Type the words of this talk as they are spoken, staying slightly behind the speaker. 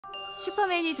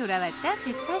슈퍼맨이 돌아왔다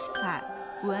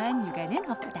 140화. 우아한 육아는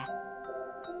없다.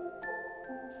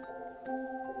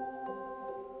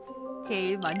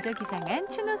 제일 먼저 기상한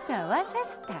추노스아와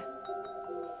설스타.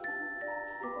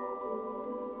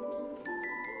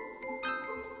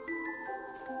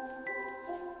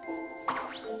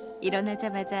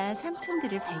 일어나자마자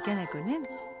삼촌들을 발견하고는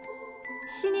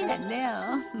신이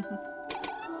났네요.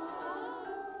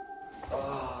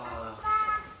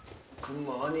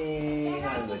 굿모닝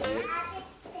하는 거지.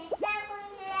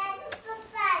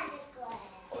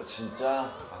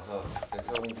 진짜? 가서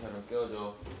백설공주처럼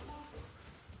깨워줘.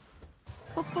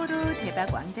 뽀뽀로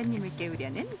대박 왕자님을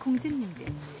깨우려는 공주님들.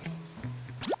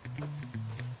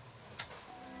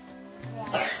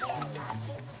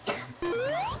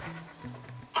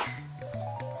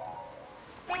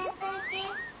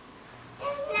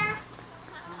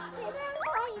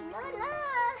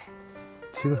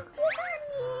 지금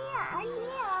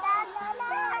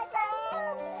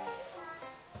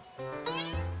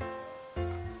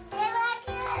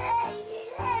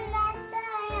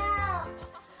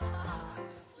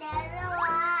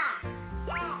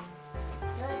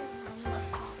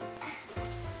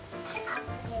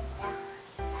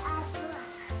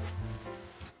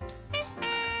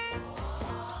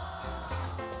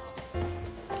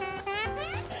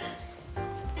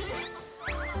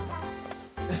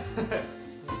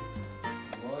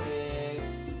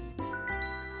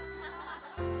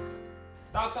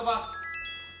딱 서봐.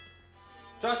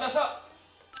 자, 딱 서.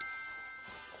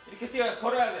 이렇게 뛰어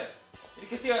걸어야 돼.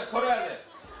 이렇게 뛰어 걸어야 돼.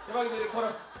 대박이도 이렇게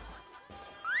걸어.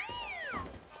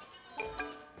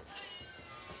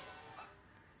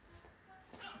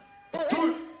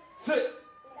 둘, 셋,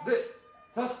 넷,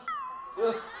 다섯,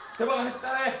 여섯. 대박아,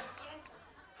 따라해.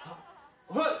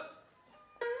 헛.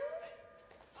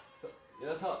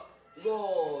 여섯,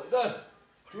 일곱, 여덟,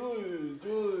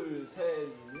 둘, 셋,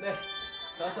 넷,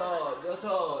 다섯,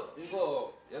 여섯,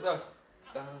 일곱, 여덟,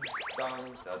 땅,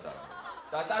 따당.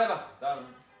 따라해봐. 땅,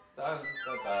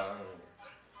 따당.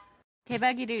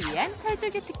 대박이를 위한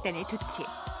설조교 특단의 조치.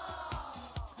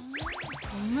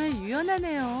 정말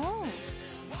유연하네요.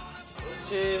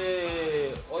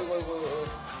 그렇지. 어이구.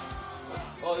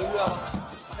 이리 와봐.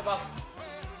 해봐.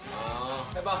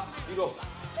 해봐. 뒤로.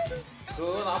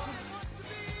 그건 앞.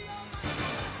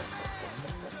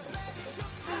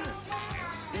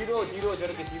 뒤로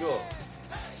저렇게 뒤로.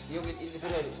 여기 이렇게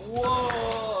들어야 돼. 우와.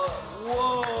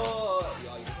 야,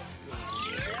 이거.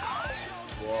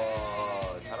 와,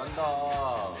 잘한다.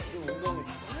 이거 운동.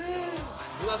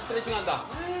 누나 스트레칭 한다.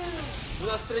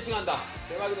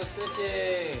 대박이도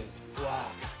스트레칭. 와,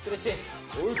 스트레칭.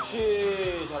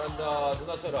 옳지. 잘한다.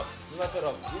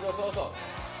 누나처럼. 일어서서.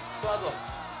 쏴줘.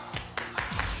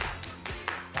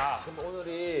 자, 그럼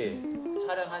오늘이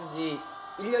촬영한 지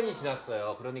 1년이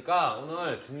지났어요. 그러니까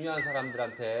오늘 중요한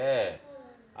사람들한테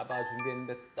아빠가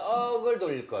준비했는데 떡을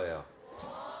돌릴 거예요.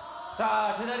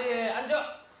 자, 제자리에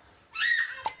앉아.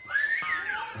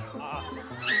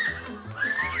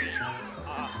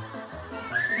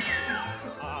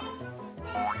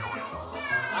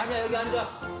 아니야, 여기 앉아.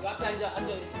 여기 앞에 앉아.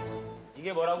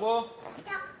 이게 뭐라고?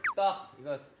 떡.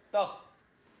 이거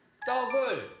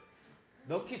떡을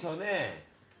넣기 전에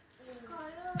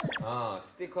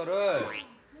스티커를.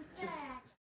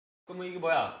 그러면 이게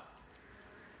뭐야?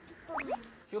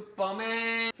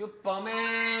 슈퍼맨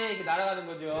이렇게 날아가는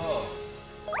거죠.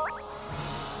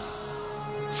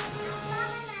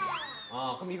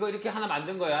 그럼 이거 이렇게 하나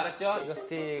만든 거예요. 알았죠? 이거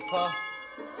스티커.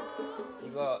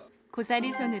 이거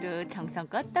고사리 손으로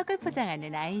정성껏 떡을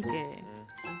포장하는 아이들.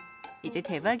 이제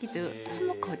대박이도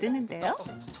한몫 거두는데요.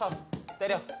 쳐.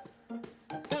 때려.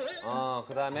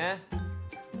 그 다음에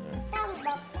떡 먹고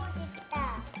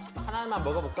싶다. 하나만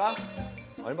먹어볼까?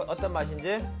 어떤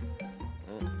맛인지?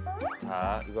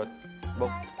 자, 이거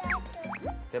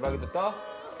대박이도 떡?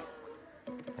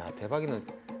 야, 대박이는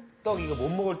떡 이거 못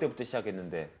먹을 때부터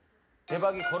시작했는데.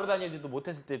 대박이 걸어다니지도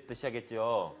못했을 때부터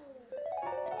시작했죠.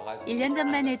 1년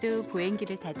전만 해도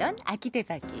보행기를 타던 아기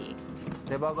대박이.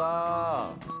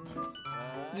 대박아.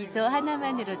 미소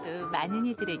하나만으로도 많은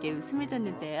이들에게 웃음을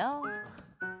줬는데요.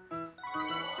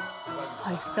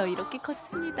 벌써 이렇게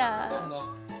컸습니다. 떡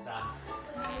넣어. 자.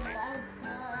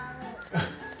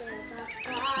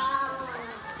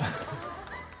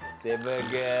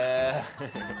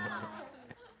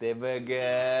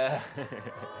 대박아.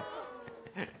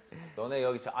 너네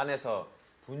여기 저 안에서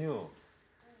분유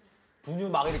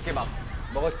막 이렇게 막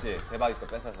먹었지? 대박이 거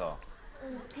뺏어서.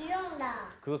 기억나.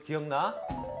 그거 기억나?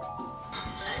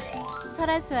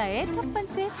 설아수아의 첫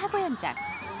번째 사고 현장.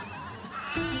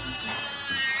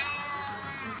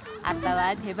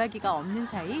 아빠와 대박이가 없는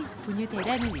사이 분유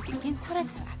대란을 일으킨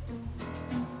설아수아.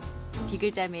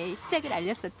 비글잠의 시작을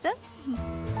알렸었죠?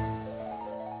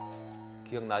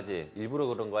 기억나지? 일부러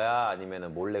그런 거야?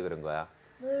 아니면 몰래 그런 거야?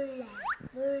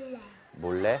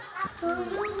 몰래?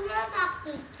 갖고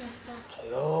있겠어.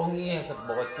 조용히 해서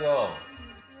먹었죠?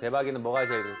 대박이는 뭐가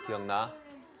제일 기억나?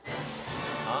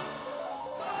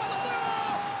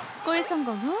 골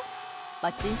성공 후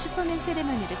멋진 슈퍼맨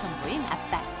세레머니를 선보인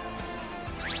아빠.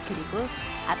 그리고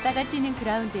아빠가 뛰는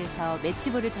그라운드에서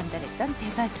매치볼을 전달했던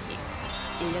대박이.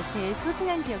 1년새의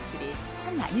소중한 기억들이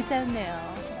참 많이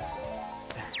쌓였네요.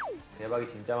 대박이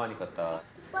진짜 많이 컸다.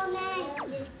 슈퍼맨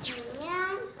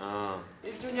 1주년.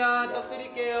 1주년 떡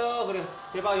드릴게요. 그래,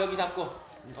 대박 여기 잡고.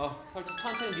 설치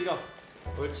천천히 밀어.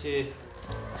 옳지.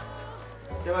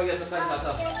 대박이가 저까지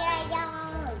가서. 잘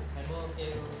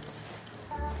먹을게요.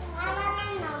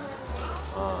 하나는 넘었네.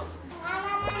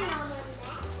 하나는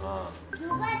넘었네.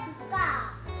 누가 줄까?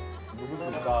 누구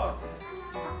줄까?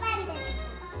 아빠한테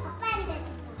줄까? 아빠한테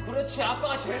줄까? 그렇지,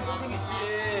 아빠가 제일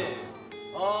고생했지.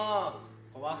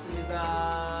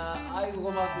 고맙습니다. 아이고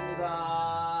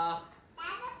고맙습니다.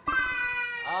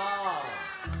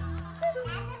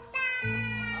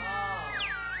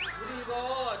 우리 이거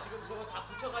지금 저거 다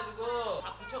붙여가지고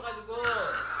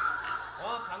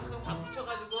방송 다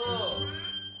붙여가지고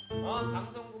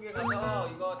방송국에 가서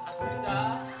이거 다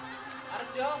돌리자.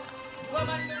 알았죠? 누가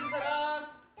많이 돌릴 사람?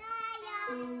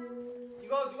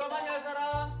 이거 누가 많이 할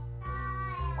사람?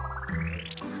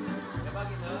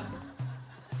 대박이는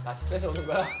다시 뺏어오는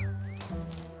거야?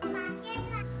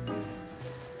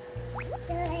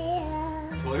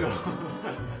 저요.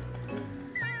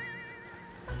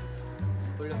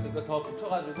 돌렸어. 이거 더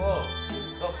붙여가지고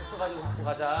갖고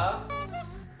가자.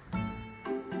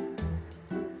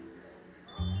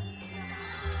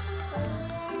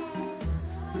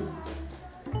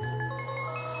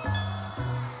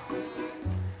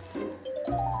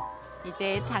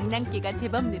 이제 장난기가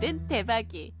제법 늘은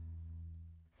대박이.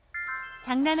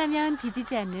 장난하면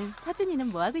뒤지지 않는 서준이는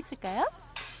뭐하고 있을까요?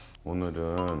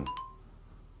 오늘은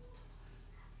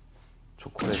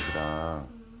초콜릿이랑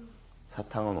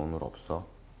사탕은 오늘 없어.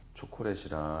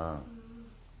 초콜릿이랑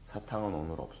사탕은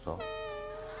오늘 없어.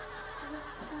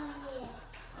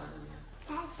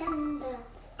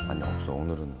 아니 없어.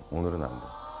 오늘은 안 돼.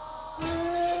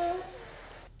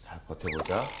 잘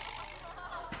버텨보자.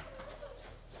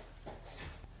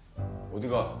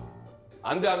 어디가?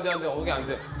 안 돼.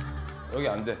 여기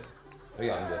안 돼.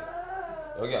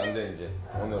 여기 안 돼. 이제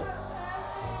오늘.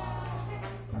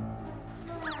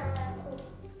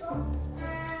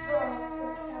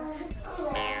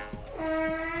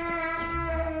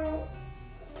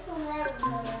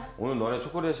 오늘 너네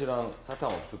초콜릿이랑 사탕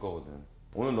없을 거거든.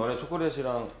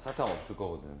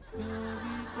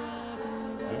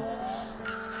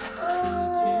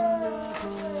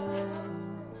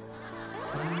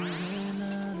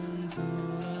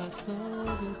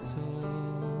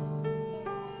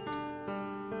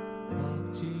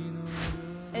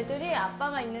 애들이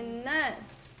아빠가 있는 날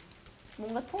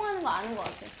뭔가 통하는 거 아는 것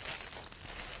같아.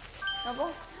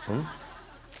 여보? 응?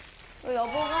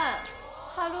 여보가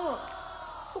하루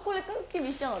초콜릿 끊기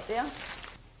미션 어때요?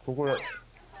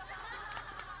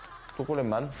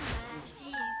 초콜릿만?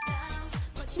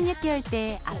 16개월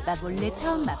때 아빠 몰래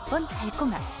처음 맛본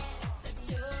달콤함.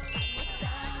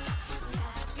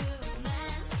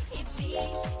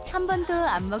 한 번도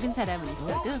안 먹은 사람은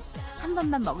있어도 한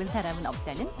번만 먹은 사람은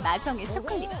없다는 마성의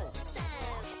초콜릿.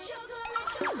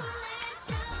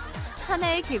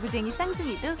 천하의 개구쟁이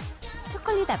쌍둥이도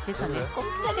초콜릿 앞에서는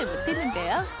꼼짝을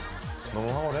못했는데요. 너무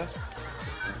황홀해?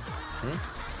 응?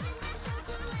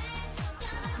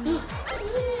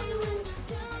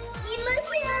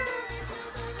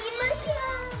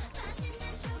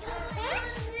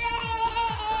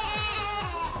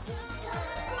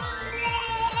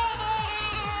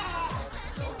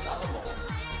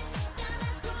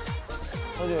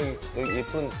 여기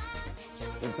예쁜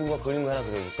거 그린 거 하나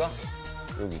그려줄까?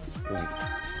 여기.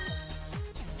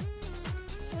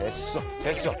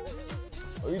 됐어.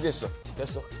 여기 됐어.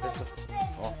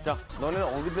 자, 너네는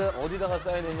어디다가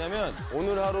사인했냐면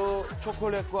오늘 하루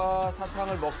초콜릿과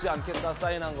사탕을 먹지 않겠다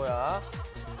사인한 거야.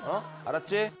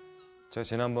 알았지? 제가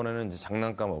지난번에는 이제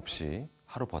장난감 없이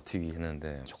하루 버티기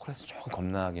했는데 초콜릿은 조금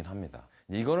겁나긴 합니다.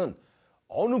 이거는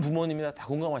어느 부모님이나 다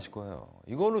공감하실 거예요.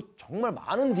 이거는 정말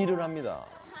많은 딜을 합니다.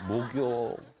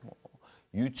 목욕,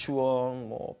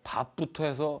 유치원, 밥부터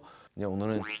해서 이제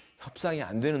오늘은 협상이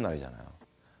안 되는 날이잖아요.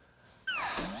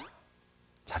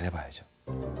 잘해봐야죠.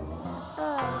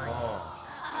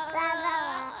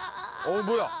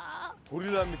 뭐야?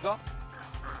 고릴라입니까?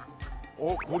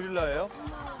 고릴라예요?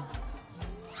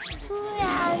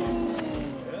 고양이.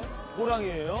 네?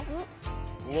 호랑이에요? 응?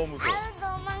 우와 무서워. 아유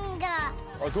도망가.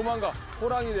 도망가.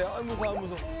 호랑이래. 아, 무서워,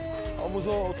 무서워. 아,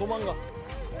 무서워. 도망가.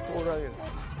 호랑이래.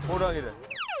 호랑이래.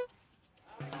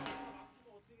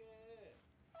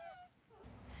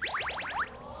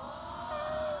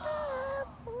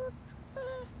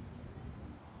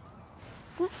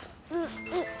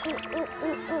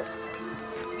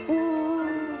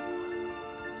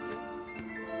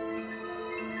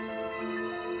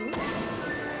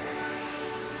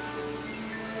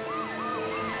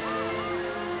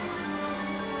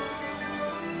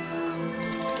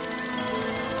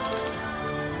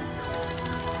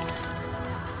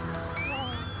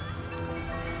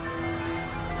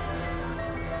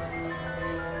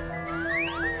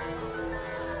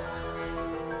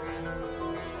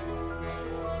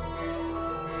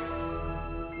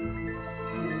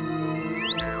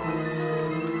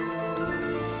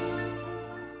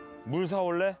 물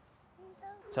사올래?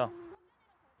 자.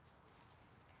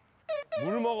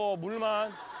 물 먹어,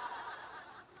 물만.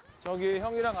 저기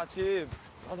형이랑 같이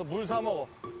가서 물 사 먹어.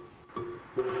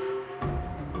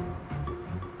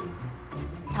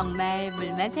 정말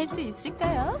물만 살 수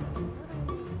있을까요?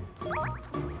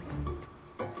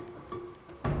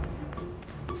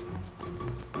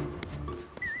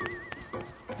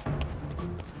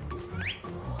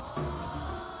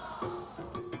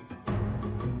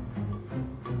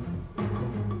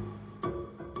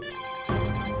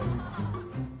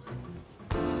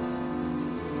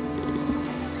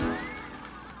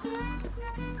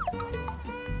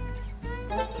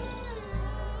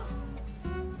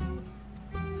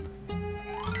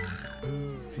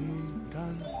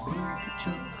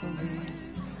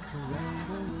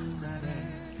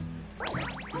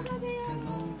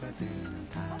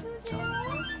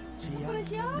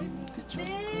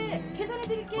 네,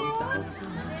 계산해드릴게요.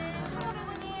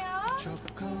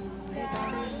 네,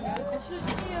 천원이에요.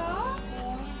 실어줄게요.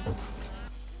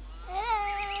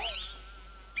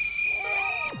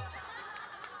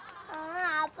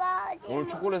 아빠 어디? 오늘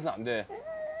초콜릿은 안 돼.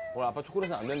 오늘 아빠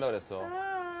초콜릿은 안 된다 그랬어.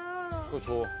 그거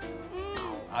줘.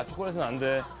 아, 초콜릿은 안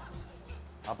돼.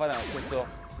 아빠는 안 시켰어.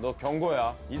 너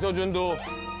경고야. 이서준도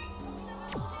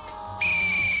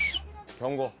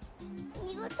경고.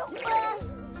 이거 초콜릿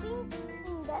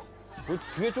진인데?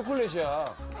 그게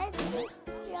초콜릿이야. 아니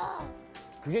진짜.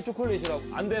 그게 초콜릿이라고.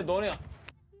 안 돼, 너네.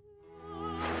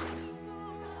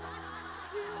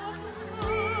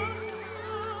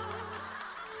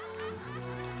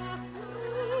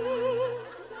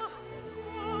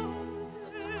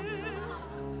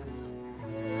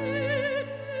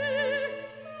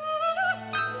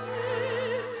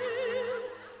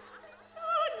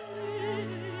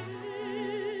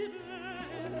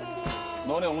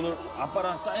 너네 오늘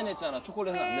아빠랑 사인했잖아.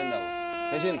 초콜릿은 안 된다고.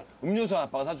 대신 음료수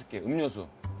아빠가 사줄게. 음료수.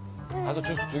 가서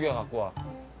주스 2개 갖고 와.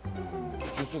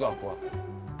 주스 갖고 와.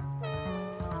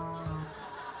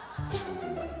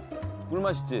 꿀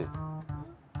맛있지?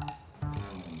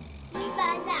 이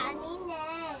맛이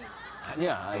아니네.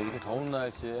 아니야. 이렇게 더운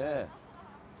날씨에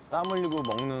땀 흘리고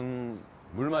먹는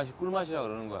물맛이 꿀맛이라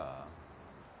그러는 거야.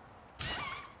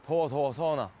 더워,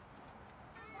 서원아.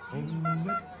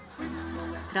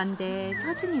 그런데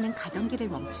서준이는 가던 길을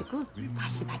멈추고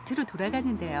다시 마트로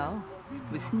돌아가는데요.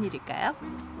 무슨 일일까요?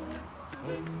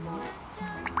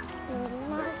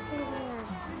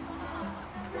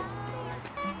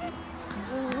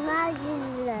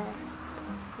 마실래.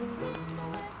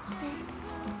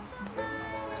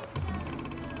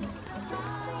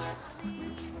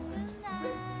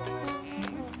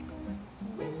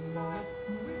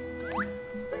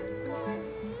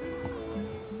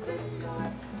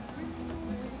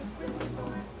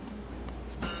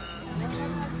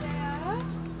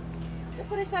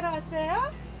 초콜릿 사러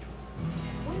왔어요?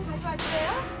 돈 가져왔어요?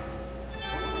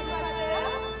 돈 가져왔어요?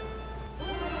 돈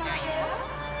가져왔어요?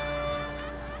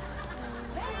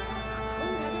 네? 돈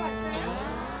가져왔어요?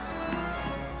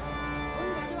 돈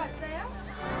가져왔어요?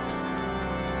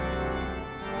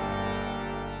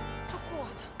 초코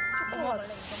하자. 초코 먹을래?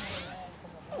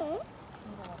 이거 먹을래?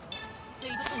 근데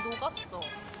이거 좀 녹았어.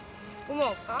 뭐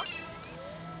먹을까?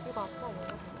 이거 아빠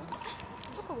먹었나?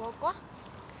 초코 먹을 거야?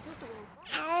 이것도 먹을 거야?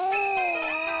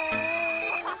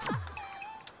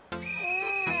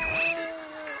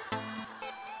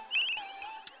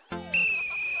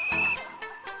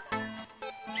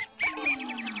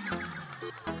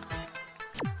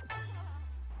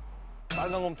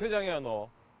 빨간 건 퇴장이야, 너.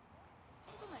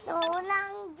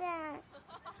 노랑색.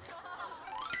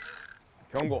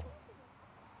 경고.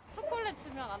 초콜릿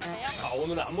주면 안 돼요? 아,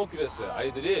 오늘은 안 먹기로 했어요.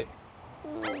 아이들이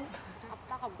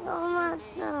아빠가 먹어.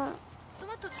 토마토.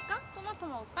 토마토 줄까? 토마토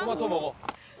먹을까? 토마토 먹어.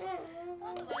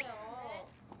 안 돼요.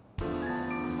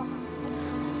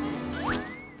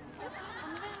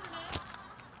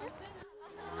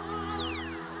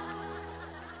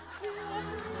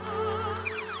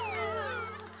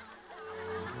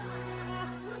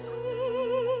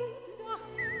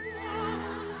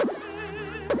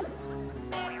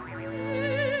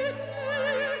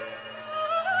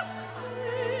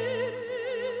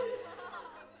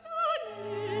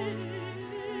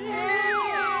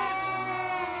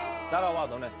 따라와,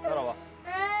 너네. 따라와.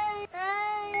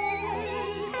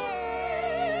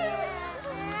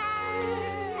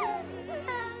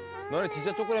 너네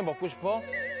진짜 초콜릿 먹고 싶어?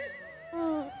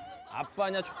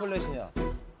 아빠냐, 초콜릿이냐?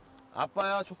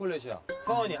 아빠야, 초콜릿이야.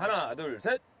 서원이, 하나, 둘,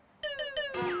 셋.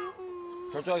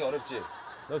 결정하기 어렵지?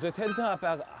 너 저 텐트 앞에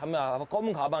하면 아빠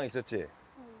검은 가방 있었지?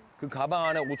 그 가방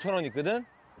안에 5,000원 있거든?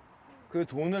 그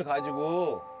돈을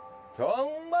가지고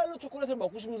정말로 초콜릿을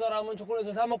먹고 싶은 사람은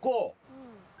초콜릿을 사 먹고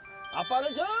아빠는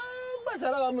정말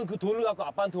사랑하면 그 돈을 갖고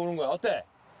아빠한테 오는 거야. 어때?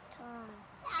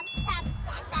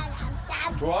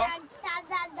 좋아?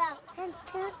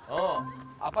 텐트?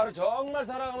 아빠를 정말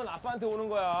사랑하면 아빠한테 오는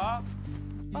거야.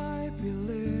 I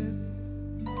believe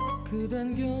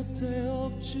그댄 곁에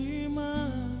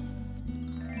없지만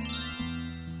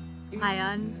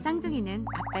과연 쌍둥이는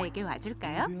아빠에게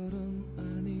와줄까요? 별은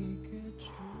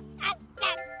아니겠죠.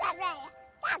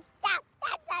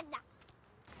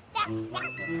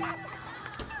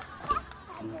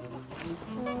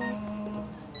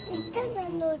 있잖아,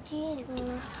 너지.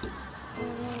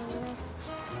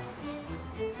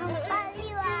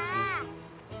 빨리 와.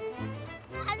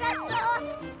 알았어.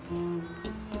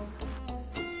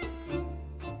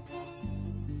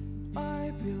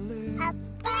 I believe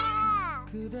아빠.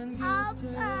 그댄 곁에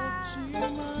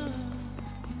없지만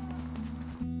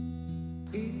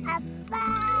아빠.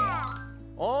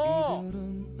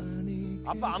 별은 아니겠죠.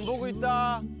 아빠 안 보고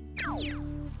있다.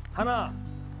 하나,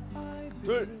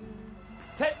 둘,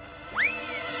 셋.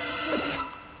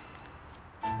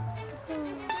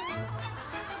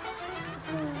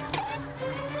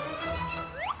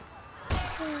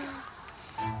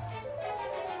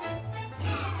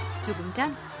 조금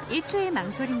전 1초의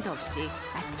망설임도 없이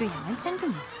마트로 향한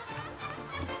쌍둥이.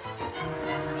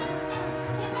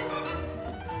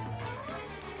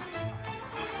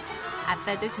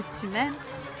 아빠도 좋지만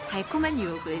달콤한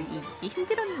유혹을 이기기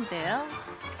힘들었는데요.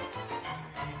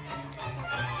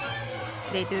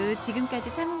 그래도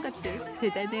지금까지 참은 것들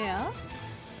대단해요.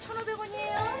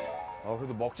 1,500원이에요.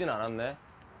 그래도 먹진 않았네.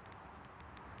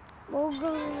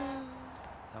 먹음.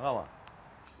 잠깐만.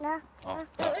 나?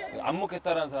 안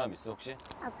먹겠다라는 사람 있어, 혹시?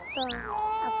 아빠.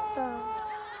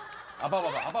 아빠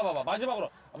봐봐. 마지막으로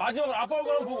아빠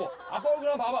얼굴 한번 보고. 아빠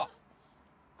얼굴 한번 봐봐.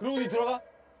 그리고 니 들어가.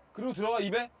 그리고 들어가,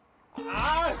 입에.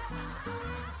 아!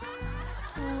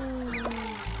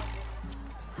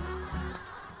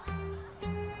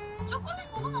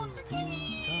 초콜릿 먹으면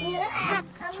어떡해.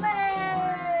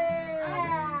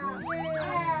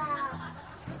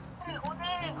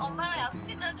 오늘 엄마랑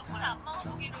약속했잖아. 초콜릿 안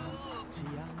먹어보기로.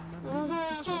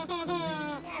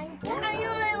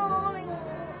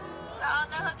 나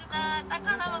서준아 딱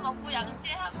하나만 먹고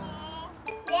양치하고.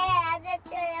 네,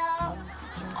 알았어요.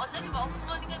 어차피 먹는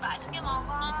거니까 맛있게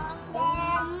먹어. 네.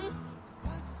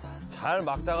 잘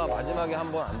막다가 마지막에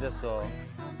한 번 안 됐어.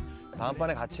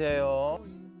 다음번에 같이 해요.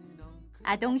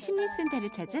 아동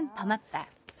심리센터를 찾은 범아빠.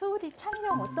 소울이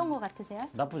촬영 어떤 거 같으세요?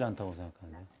 나쁘지 않다고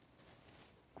생각하는데.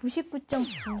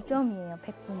 99.9점이에요,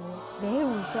 100분이.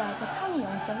 매우 우수하고 상위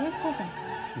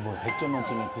 0.1%. 뭐 100점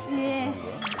만점에 90점 예. 하는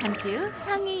거예요? 잠시 후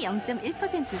상위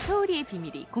 0.1% 소울이의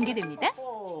비밀이 공개됩니다.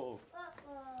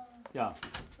 야,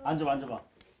 앉아봐.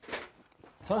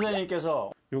 선생님께서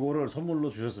요거를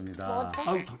선물로 주셨습니다.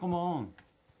 아유, 잠깐만.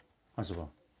 앉아봐.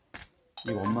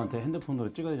 이거 엄마한테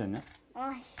핸드폰으로 찍어야 되지 않냐?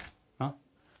 어?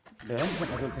 내가 핸드폰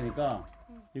가져올 테니까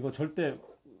이거 절대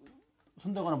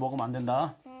손대거나 먹으면 안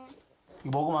된다. 이거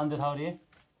먹으면 안 돼, 사울이.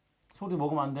 소리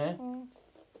먹으면 안 돼.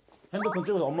 핸드폰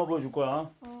찍어서 엄마 보여줄 거야.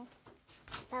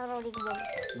 나 우리 이거 먹어.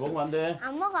 먹으면 안 돼.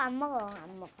 안 먹어.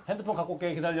 핸드폰 갖고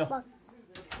올게. 기다려.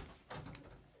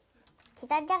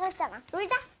 기다리라고 했잖아.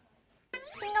 놀자.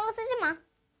 신경 쓰지 마.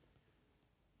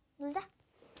 놀자.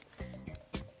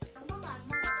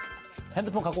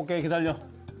 핸드폰 갖고 올게. 기다려.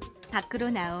 밖으로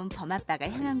나온 범아빠가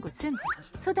향한 곳은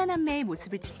소다남매의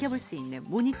모습을 지켜볼 수 있는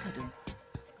모니터룸.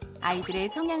 아이들의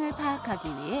성향을 파악하기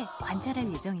위해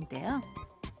관찰할 예정인데요.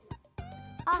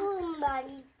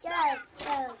 말이죠.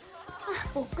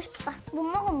 먹고 싶다. 못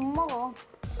먹어.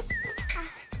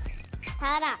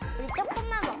 달아, 우리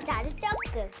조금만 먹자. 아주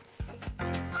조금.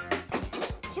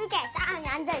 줄게.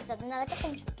 자, 앉아있어. 누나가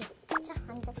조금 줄게. 자,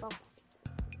 앉아 먹어.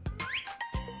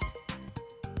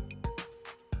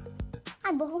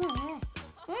 먹으면 해.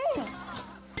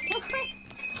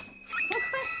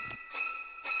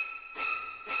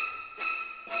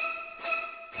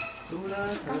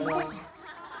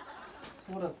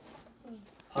 소라,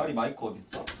 다리 마이크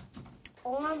어딨어?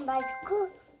 엄마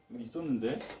마이크? 여기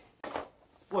있었는데?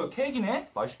 와, 케이크네?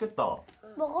 맛있겠다.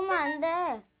 먹으면 안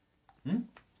돼. 응?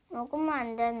 먹으면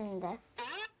안 되는데.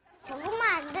 먹으면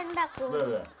안 된다고.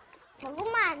 왜?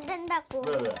 먹으면 안 된다고.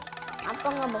 왜?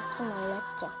 아빠가 먹지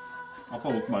말랬죠. 아빠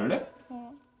먹지 말래?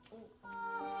 응.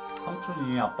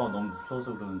 삼촌이 아빠가 너무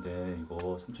무서워서 그러는데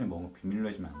이거 삼촌이 먹은 거 비밀로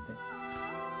해주면 안 돼?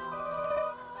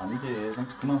 안 돼.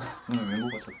 삼촌 그만 왜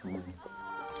먹어 자꾸.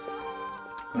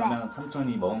 그러면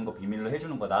삼촌이 먹은 거 비밀로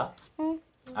해주는 거다. 응.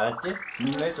 알았지?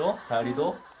 비밀로 해줘.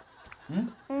 다리도.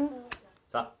 응? 응.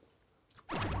 자.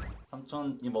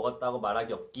 삼촌이 먹었다고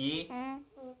말하기 없기. 응.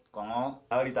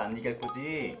 다리도 안 얘기할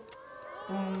거지?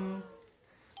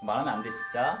 말하면 안 돼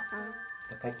진짜. 응.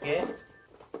 부탁할게.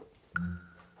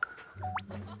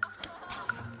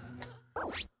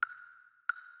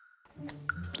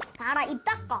 다라 입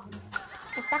닦어.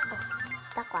 입 닦어.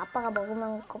 입 닦고 아빠가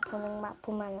먹으면 거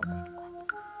보면 안 되는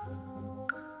거야.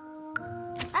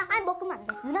 아니 먹으면 안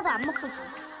돼. 누나도 안 먹고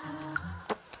있잖아.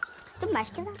 좀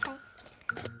맛있긴 하다.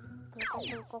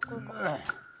 꿀꺽꿀꺽꿀꺽.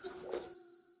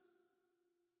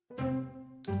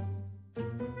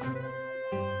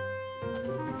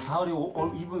 다을이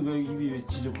입은 왜 입이 왜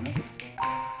지저분해?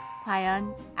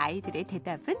 과연 아이들의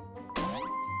대답은?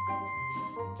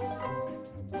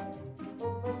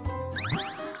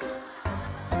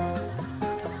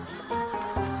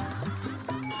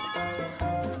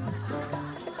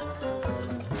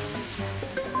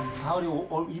 다을이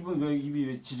입은 왜 입이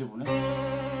왜 지저분해?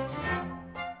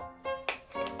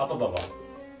 아빠 봐봐.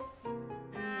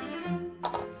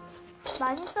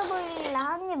 맛있어 보이길래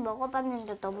한 입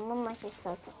먹어봤는데 너무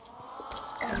맛있어서.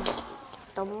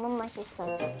 너무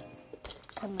맛있어서.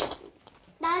 그만.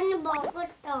 나는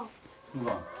먹었어.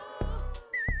 누가?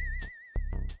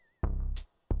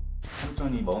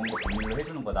 삼촌이 먹은 거 비밀로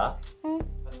해주는 거다. 응.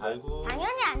 알고.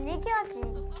 당연히 안 얘기하지.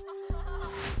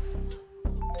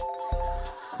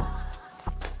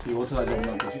 이거 어떡하지?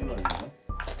 엄마한테 신고하는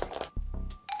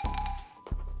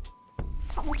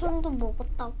삼촌도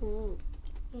먹었다고.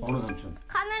 어느 삼촌?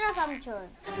 카메라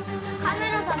삼촌.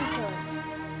 카메라 삼촌.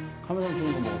 카메라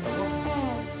삼촌 거 먹었다고?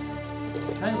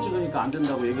 응. 사진 찍으니까 안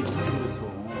된다고 얘기 좀 하지 그랬어.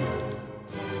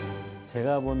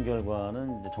 제가 본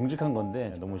결과는 이제 정직한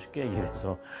건데 너무 쉽게 얘기를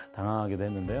해서 당황하기도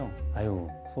했는데요. 아유,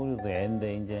 소리도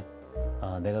애인데 이제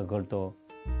내가 그걸 또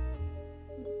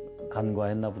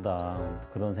간과했나 보다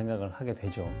그런 생각을 하게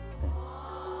되죠.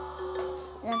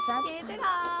 네. 얘들아,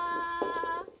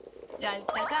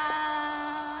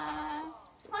 짠짜잔.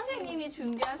 선생님이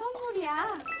준비한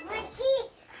선물이야. 그렇지.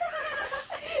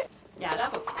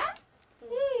 열어볼까?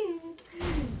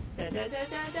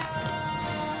 짜자자자잔.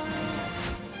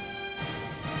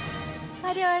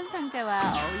 화려한 상자와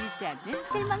어울리지 않는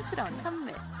실망스러운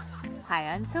선물.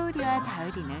 과연 소울이와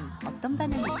다을이는 어떤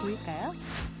반응을 보일까요?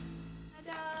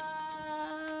 짜잔.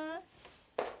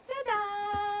 짜잔.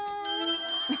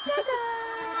 짜잔.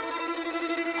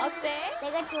 어때?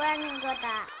 내가 좋아하는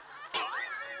거다.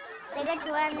 내가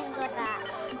좋아하는 거다.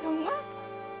 정말?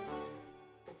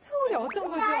 소울이 어떤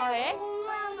거 좋아해?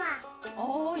 엄마마.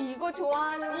 이거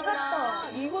좋아하는구나.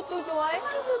 이것도 좋아해?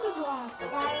 상추도 좋아하고.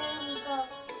 나는 이거.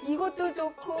 이것도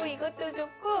좋고 이것도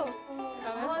좋고.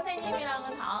 그러면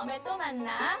선생님이랑은 다음에 또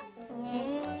만나.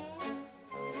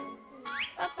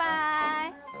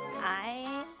 빠빠이. 아이.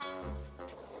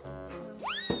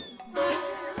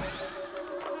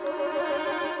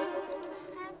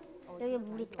 여기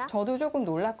물 있다? 저도 조금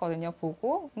놀랐거든요,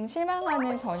 보고.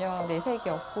 실망하는 전혀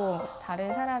내색이었고,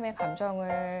 다른 사람의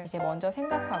감정을 이제 먼저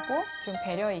생각하고 좀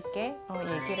배려 있게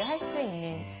얘기를 할 수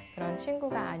있는 그런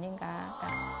친구가 아닌가.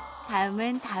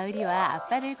 다음은 다을이와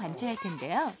아빠를 관찰할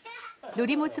텐데요.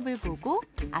 놀이 모습을 보고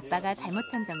아빠가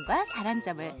잘못한 점과 잘한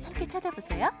점을 함께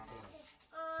찾아보세요.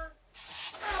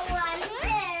 안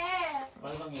돼.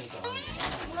 빨강이니까.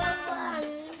 안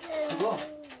돼.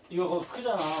 이거 그거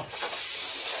크잖아.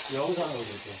 여기서 하는 거지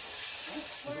이렇게.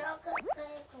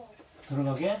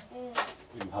 들어가게? 응.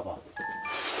 여기 봐봐.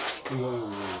 이거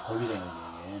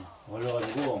걸리잖아 이게.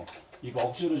 걸려가지고 이거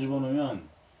억지로 집어넣으면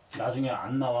나중에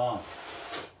안 나와.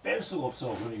 뺄 수가 없어.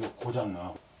 그럼 이거 고장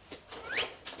나.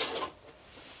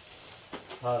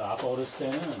 아빠 어렸을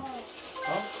때는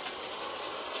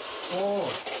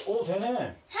오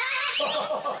되네.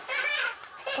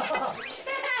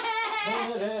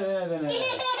 되네.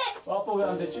 아빠 왜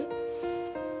안 됐지?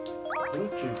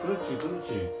 그렇지.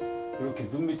 이렇게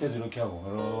눈 밑에도 이렇게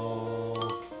하고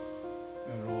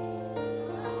이렇게.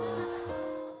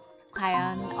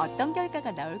 과연 어떤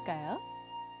결과가 나올까요?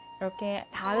 이렇게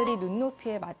다을이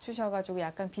눈높이에 맞추셔가지고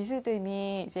약간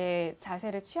비스듬히 이제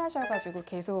자세를 취하셔가지고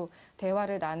계속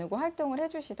대화를 나누고 활동을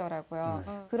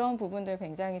해주시더라고요. 그런 부분들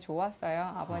굉장히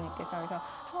좋았어요, 아버님께서. 그래서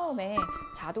처음에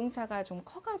자동차가 좀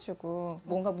커가지고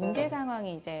뭔가 문제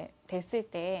상황이 이제 됐을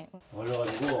때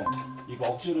걸려가지고 이거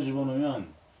억지로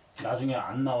집어넣으면 나중에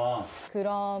안 나와.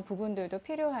 그런 부분들도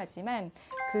필요하지만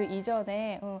그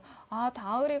이전에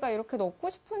다을이가 이렇게 넣고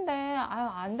싶은데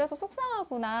안 돼서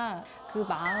속상하구나. 그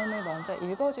마음을 먼저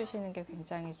읽어주시는 게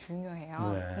굉장히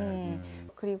중요해요. 네.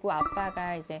 그리고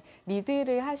아빠가 이제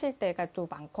리드를 하실 때가 또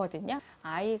많거든요.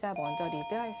 아이가 먼저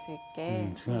리드할 수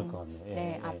있게 중요할 것 같네요. 예,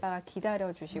 네, 예. 아빠가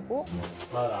기다려주시고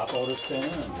아빠 어렸을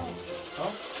때는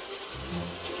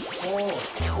오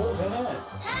되네.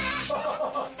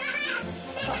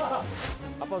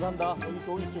 아빠도 한다.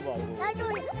 여기 있지 봐. 나도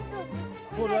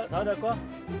그거 다 할 거야?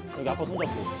 여기 아빠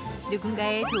손잡고.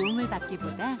 누군가의 도움을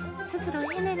받기보다 스스로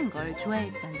해내는 걸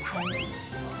좋아했던 다은이.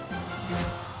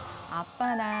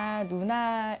 아빠나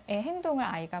누나의 행동을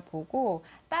아이가 보고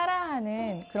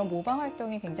따라하는 그런 모방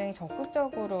활동이 굉장히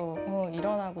적극적으로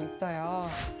일어나고 있어요.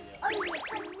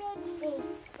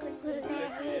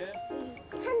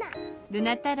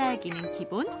 누나 따라하기는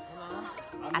기본,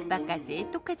 아빠까지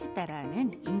똑같이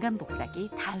따라하는 인간 복사기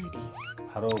다을이.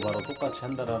 바로바로 똑같이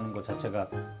한다라는 것 자체가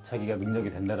자기가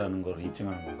능력이 된다라는 걸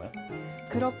입증하는 건가요?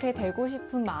 그렇게 되고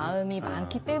싶은 마음이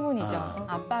많기 때문이죠.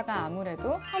 아빠가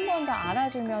아무래도 한 번 더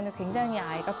알아주면 굉장히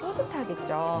아이가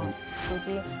뿌듯하겠죠.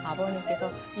 굳이 아버님께서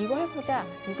이거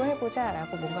해보자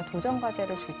라고 뭔가 도전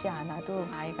과제를 주지 않아도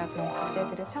아이가 그런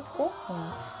과제들을 찾고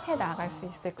해 나갈 수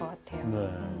있을 것 같아요. 네.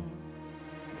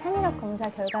 창의력 검사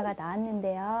결과가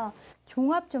나왔는데요.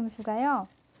 종합 점수가요.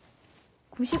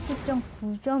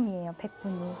 99.9점이에요.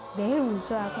 100분이. 매우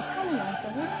우수하고 상위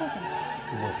 0.1%.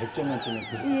 뭐 100점 만점에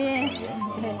 90점. 예.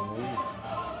 네.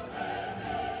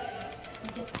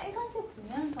 이제 빨간색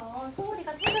보면서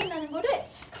소울이가 생각나는 거를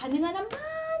가능한 한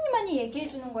많이 얘기해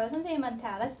주는 거야. 선생님한테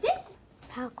알았지?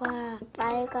 사과,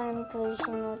 빨간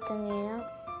불신호등이랑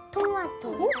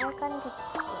토마토, 빨간색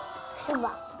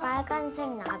수박, 빨간색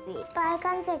나비,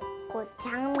 빨간색 꽃,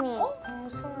 장미,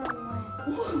 무슨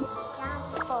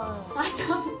짬뽕.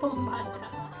 짬뽕 맞아.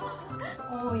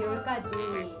 여기까지.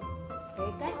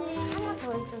 하나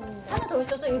더 있었는데. 하나 더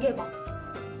있어서 얘기해봐.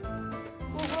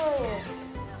 이거예요.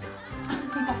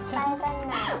 맞아. 빨간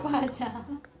날. 맞아.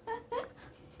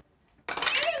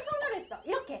 선생님 손으로 했어.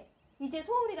 이렇게. 이제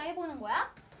소울이가 해보는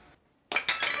거야.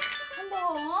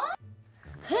 한번.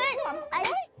 아이.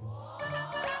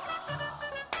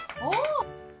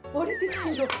 머리띠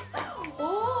사이로.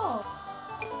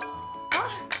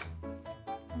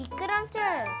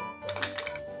 미끄럼틀.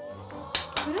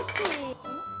 그렇지.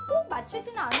 꼭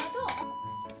맞추지는 않아도.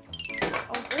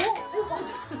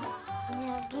 맞았어.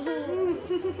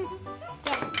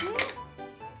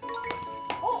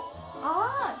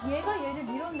 얘가 얘를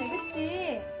밀었네,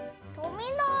 그치?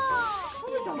 도미노.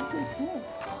 20개 어떻게 했어?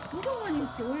 엄청 많이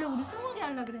했지. 원래 우리 20개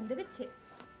하려고 그랬는데, 그치?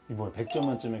 이 뭐야? 100점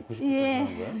만점에 99점 예.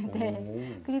 하는 거야?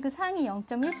 네. 그리고 상위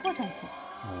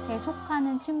 0.1%에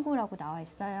속하는 친구라고 나와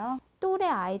있어요. 또래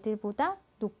아이들보다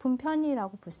높은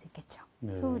편이라고 볼 수 있겠죠.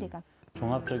 네. 소울이가.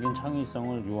 종합적인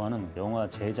창의성을 요하는 영화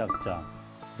제작자,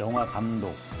 영화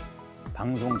감독,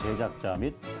 방송 제작자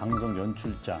및 방송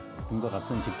연출자 등과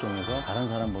같은 직종에서 다른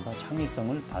사람보다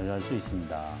창의성을 발휘할 수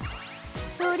있습니다.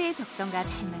 소울이의 적성과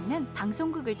잘 맞는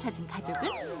방송국을 찾은 가족은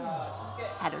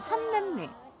바로 3남매.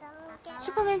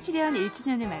 슈퍼맨 출연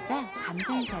 1주년을 맞아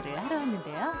감사 인사를 하러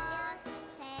왔는데요.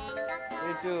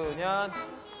 1주년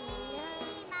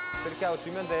그렇게 하고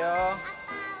주면 돼요.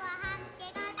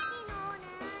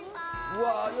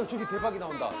 우와, 야, 저기 대박이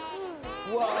나온다.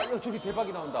 우와, 야, 저기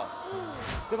대박이 나온다.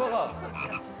 대박아.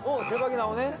 대박이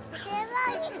나오네?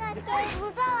 대박이가 제일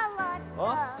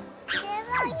무서워.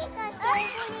 대박이가 제일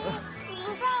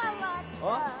무서워.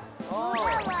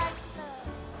 무서워.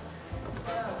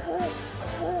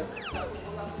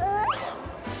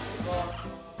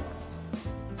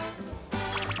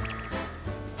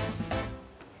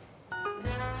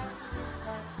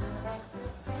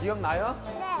 기억나요?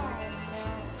 네.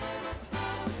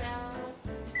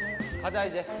 가자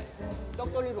이제.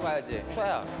 떡 돌리러 가야지.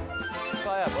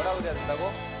 수아야 뭐라고 그래야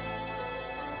된다고?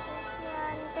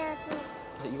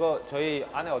 이거 저희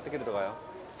안에 어떻게 들어가요?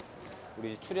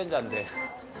 우리 출연자인데.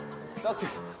 떡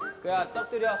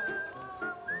드려.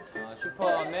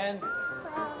 슈퍼맨.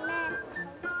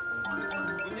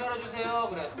 문 열어주세요.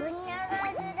 그래. 문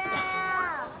열어주세요.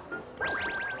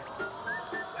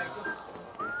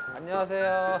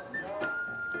 안녕하세요.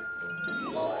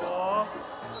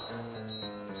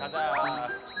 가자.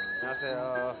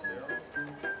 안녕하세요.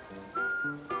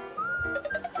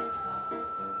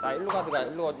 자, 일로 가들어가.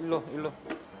 일로.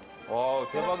 와,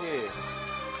 대박이.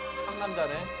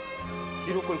 상남자네.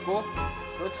 뒤로 끌고.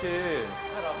 그렇지.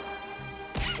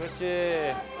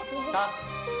 그렇지. 자.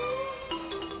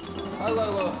 아이고.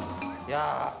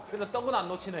 야, 그래도 떡은 안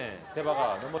놓치네.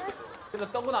 대박아. 너무.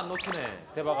 그래도 떡은 안 놓치네.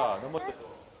 대박아. 너무.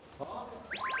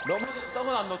 너무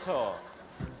떡은 안 놓쳐.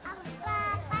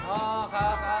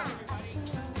 아빠.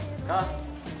 가.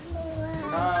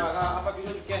 아빠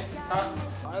밀어줄게. 가.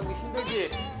 아이고, 힘들지?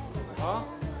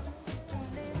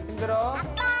 힘들어?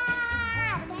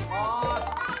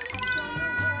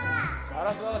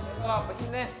 알았어. 제가 아빠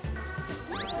힘내.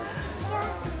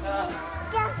 자.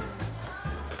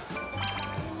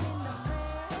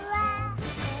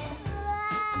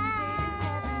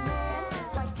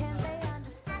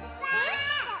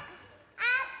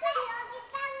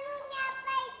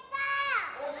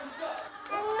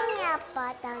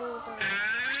 아빠 단도.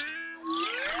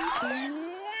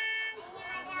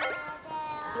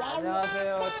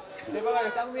 안녕하세요. 대박아,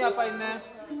 여기 쌍둥이 아빠 있네.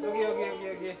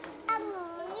 여기.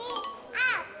 쌍둥이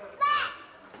아빠.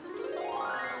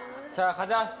 자,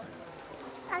 가자.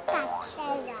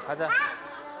 가자.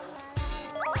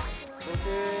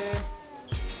 조심.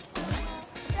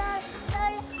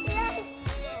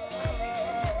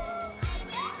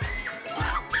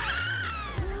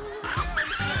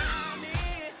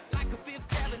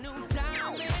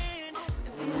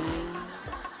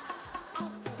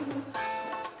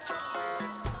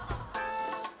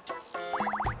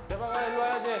 대박아, 일로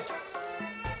와야지.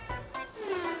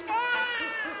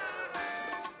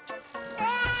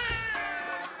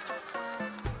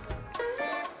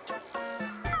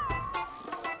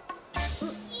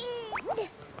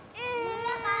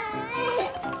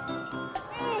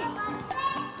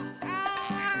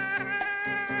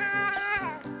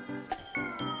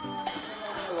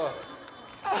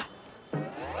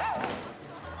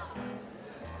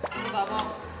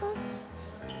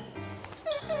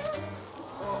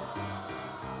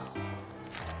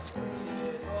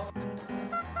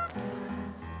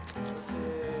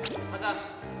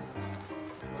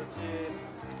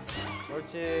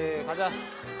 그렇지, 가자.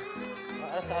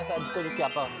 알았어, 묶어줄게,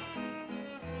 아빠.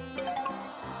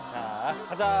 자,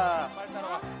 가자. 빨리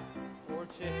따라와.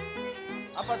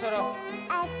 옳지. 아빠처럼.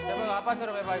 해봐,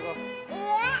 아빠처럼 해봐, 이거.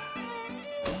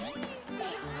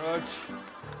 그렇지.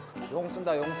 용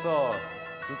쓴다, 용 써.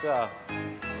 진짜.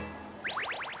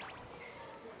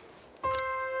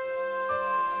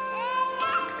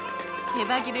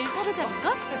 대박이를 사로잡은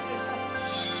것?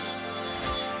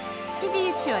 TV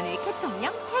유치원의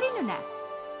개통령 캐리 누나.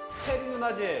 캐리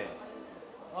누나지?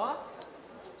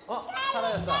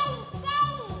 사라졌어.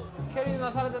 캐리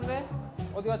누나 사라졌네?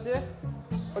 어디 갔지?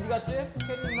 캐리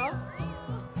누나?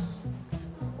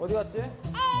 어디 갔지?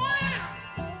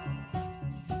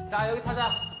 자, 여기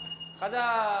타자.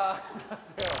 가자.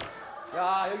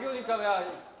 야, 여기 오니까 야,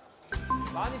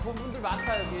 많이 본 분들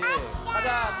많다, 여기.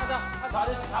 가자, 타자.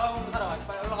 아저씨 잡아먹는 사람 아니,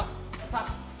 빨리 올라가. 타.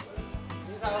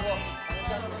 인사하고.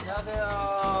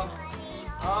 안녕하세요.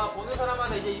 보는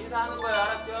사람마다 이제 인사하는 거예요,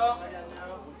 알았죠?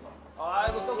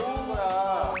 아이고, 또 보는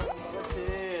거야.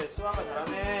 그렇지. 수학을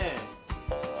잘하네.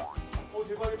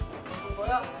 대박이 보는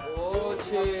거야? 그렇지.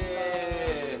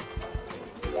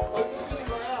 무슨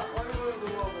거야?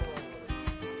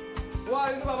 와,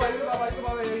 이거 봐봐.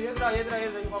 얘들아,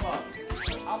 이거 봐봐.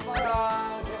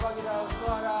 아빠랑 대박이랑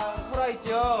수아랑 소라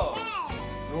있죠?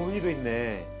 로이도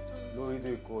있네. 로이도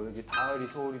있고, 여기 다을이,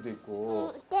 소울이도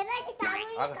있고. 대박이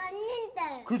다은이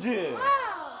갔는데. 그지?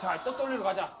 자, 떡 돌리러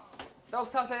가자. 떡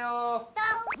사세요.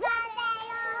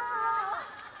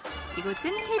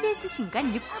 이곳은 KBS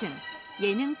신관 6층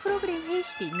예능 프로그램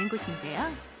회의실이 있는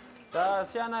곳인데요. 자,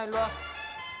 시아나 일로 와.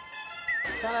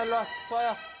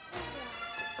 수아야.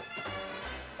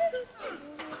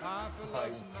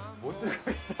 못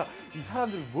들어가겠다. 이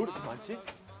사람들이 뭐 이렇게 많지?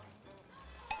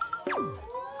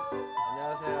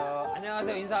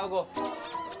 안녕하세요. 인사하고.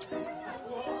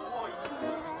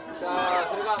 자,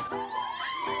 들어가.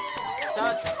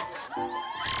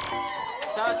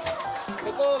 자,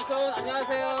 배꼽 손,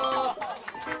 안녕하세요.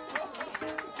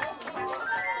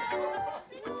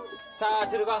 자,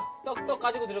 들어가. 떡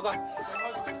가지고 들어가.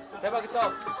 대박이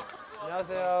떡.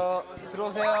 안녕하세요.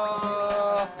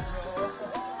 들어오세요.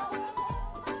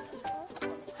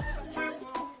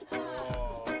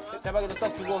 대박이도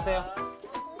떡 주고 오세요.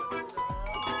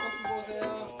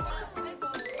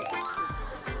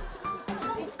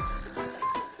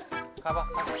 가봐,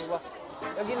 주고 와.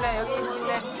 여기 있네.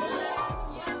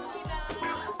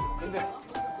 근데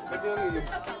여기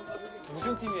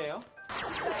무슨 팀이에요?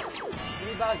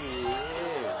 1박 2일.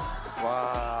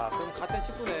 와, 그럼 같은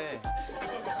식구네.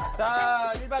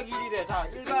 자, 1박 2일이래. 자,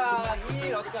 1박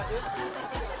 2일 어떻게 하지?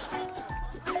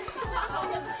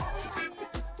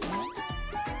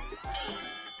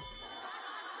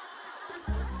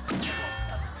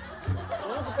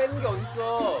 저렇게 빼는 게 어딨어.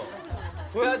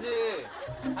 줘야지.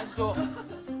 다시 줘.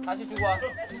 다시 주고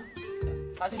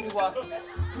와.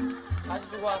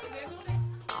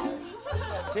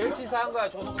 제일 치사한 거야,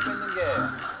 조수구 뺏는 게.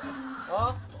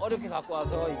 어렵게 갖고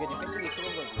와서 이게 지금 뺏기기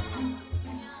싫은 거지.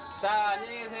 자,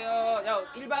 안녕히 계세요. 야,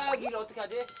 1박 2일 어떻게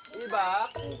하지? 1박.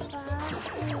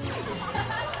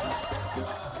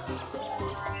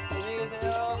 안녕히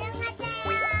계세요.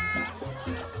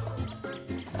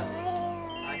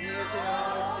 안녕히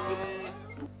계세요.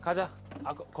 가자.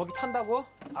 거기 탄다고?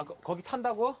 거기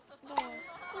탄다고? 네.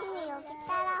 친구 여기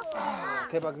따라오세요.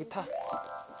 대박, 여기 타.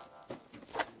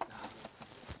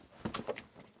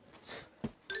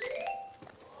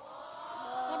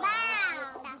 대박.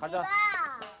 가자.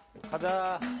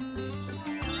 가자.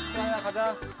 수아야,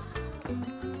 가자.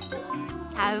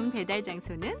 다음 배달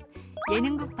장소는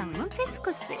예능국 방문 필수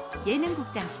코스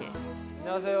예능국장실.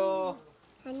 안녕하세요.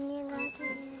 안녕하세요.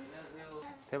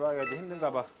 대박이야, 이제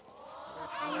힘든가 봐.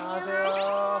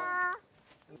 안녕하세요.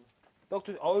 떡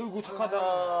주, 어이구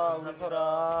착하다 우리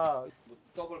설아.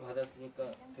 떡을 받았으니까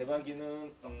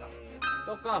대박이는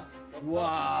떡값.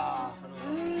 우와.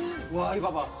 우와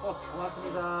이거 봐봐.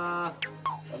 고맙습니다.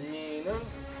 언니는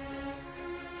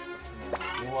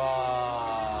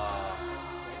우와.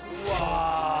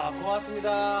 우와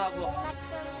고맙습니다 하고.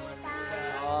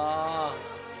 아.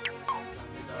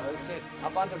 그렇지.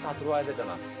 아빠한테는 다 들어와야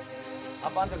되잖아.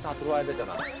 아빠한테는 다 들어와야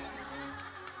되잖아.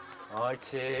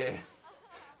 옳지.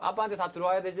 아빠한테 다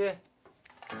들어와야 되지?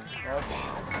 옳지.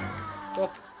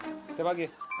 떡, 대박이.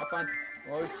 아빠한테.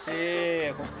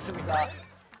 옳지. 고맙습니다.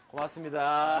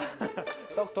 고맙습니다.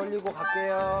 떡 돌리고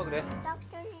갈게요. 그래. 떡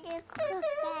줄게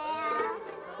끓을게요.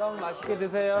 떡 맛있게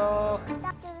드세요.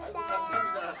 떡 주세요.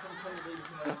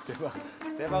 대박.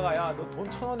 대박아, 야, 너 돈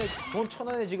 1,000원에, 돈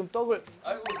 1,000원에 지금 떡을.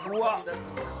 아이고 우와.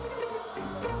 감사합니다.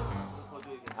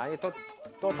 아니, 또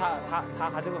다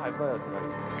가지고 갈 거예요, 대박이.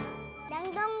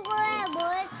 냉동고에 뭐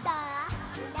했어요?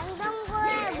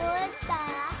 냉동고에 뭐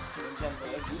했어요?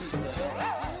 냉장고에 물이 있어요.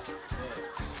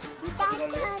 따뜻.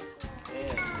 네,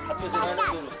 핫볕을 하는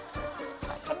도로.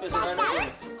 핫볕을 하는 도로.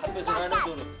 핫볕을 하는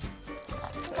도로.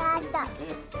 따뜻.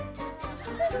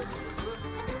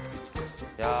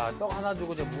 야, 떡 하나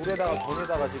주고 저 물에다가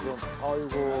돈에다가 지금.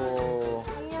 아이고.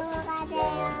 안녕히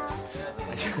가세요.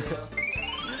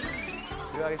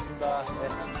 들어가겠습니다. 네.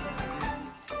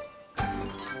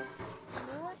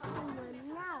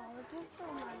 만나 어디서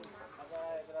만나?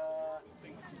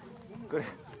 그래.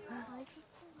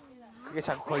 어디서 만나? 그게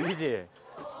자꾸 걸리지?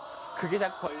 그게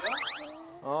자꾸 걸려?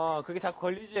 그게 자꾸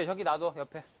걸리지? 저기 놔둬,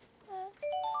 옆에.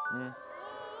 응.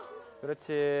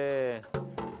 그렇지.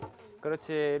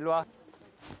 그렇지, 일로 와.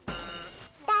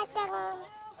 따뜻.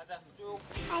 가자, 쭉.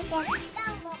 가자.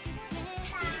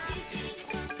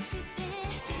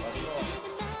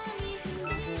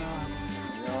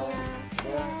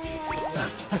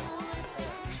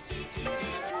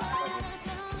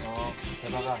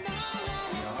 대박아.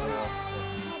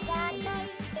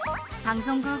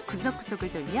 방송국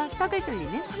구석구석을 돌려 떡을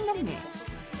돌리는 삼남매.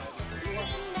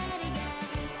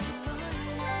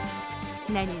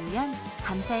 지난 1년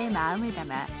감사의 마음을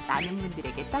담아 많은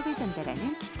분들에게 떡을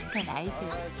전달하는 기특한 아이들.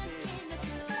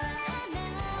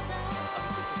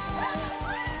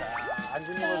 안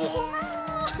주는 거죠?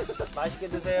 맛있게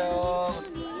드세요.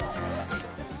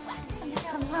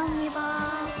 감사합니다.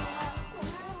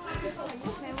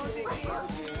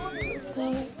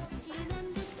 네.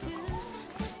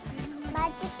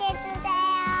 맛있게 드세요.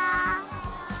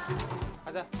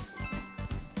 가자.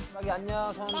 마기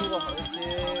안녕. 손 들고.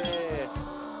 그렇지.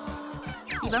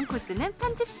 이번 코스는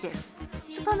편집실.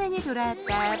 슈퍼맨이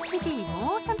돌아왔다 PD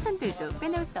이모, 삼촌들도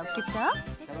빼놓을 수 없겠죠?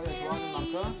 대박이 좋아하는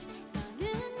만큼.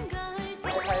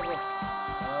 하이파이브.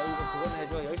 이거 그건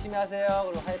해줘. 열심히 하세요.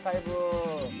 그리고 하이파이브.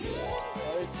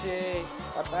 옳지.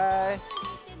 빠이빠이.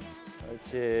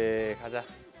 옳지. 가자.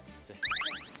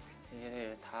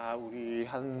 이제 다 우리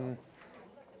한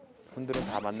분들은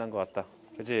다 만난 것 같다.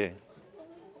 그치?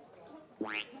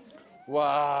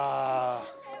 와.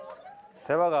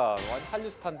 대박아. 완전 한류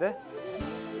스타인데?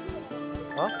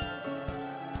 어?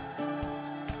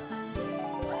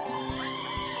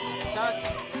 짠!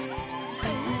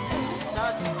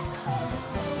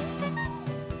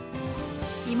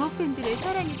 이모 팬들의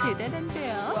사랑이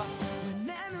대단한데요.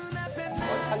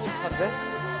 한류 스타인데?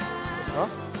 어?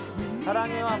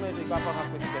 사랑해요 하면서 이거 아빠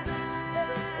갖고 있을게.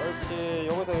 옳지.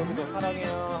 여기도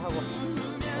사랑해요 하고.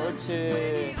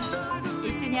 옳지.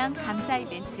 1주년 감사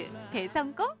이벤트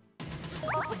대성공?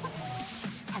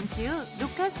 잠시 후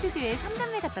녹화 스튜디오에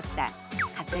삼남매가 떴다.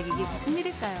 갑자기 이게 무슨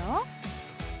일일까요?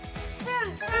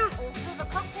 옥수수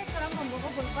컵케이크를 한번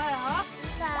먹어볼까요?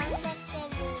 이거 안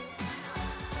닦여줘.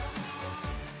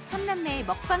 삼남매의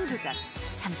먹방 도전.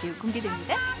 잠시 후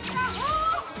공개됩니다.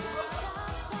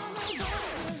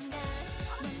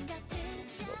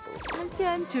 한 팩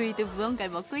한편 조이도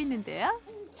무언가를 먹고 있는데요.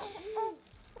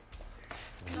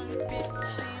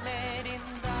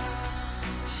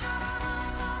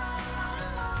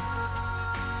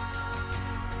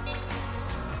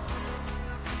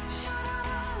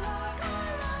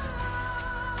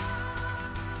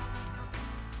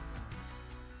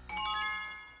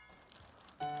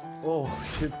 오,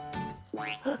 집.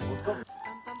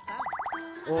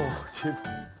 오, 집.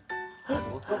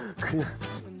 그냥.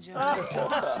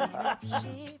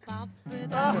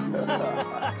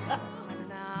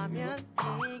 만나면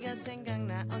네가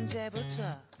생각나 언제부터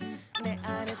내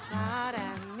안에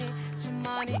사랑이 참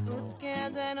많이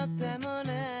웃게 돼 너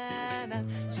때문에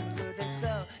난 친구 됐어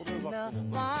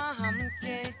너와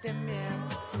함께일 때면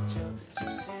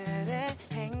조심스레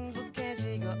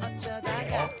행복해지고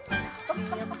어쩌다가 네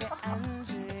옆에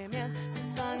앉으면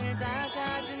세상을 다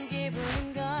가진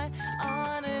기분인걸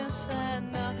어느새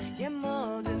너의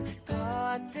모든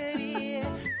것들이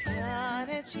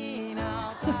편해지나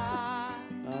봐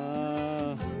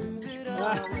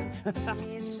부드러운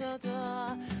미소도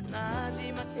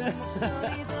나지막한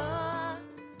목소리도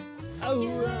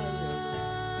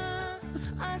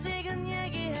아직은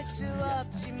얘기할 수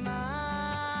없지만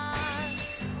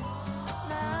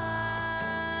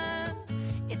난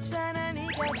있잖아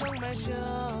네가 정말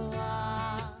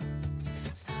좋아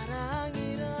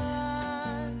사랑이란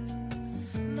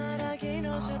말하긴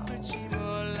어설플지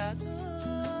몰라도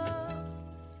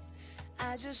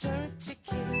아주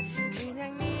솔직히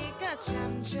그냥 네가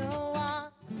참 좋아.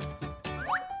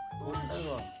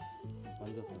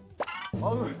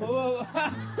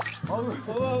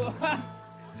 만졌어.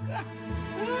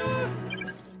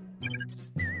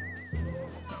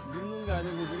 눕는 게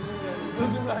아니고, 눕는 게 아니고,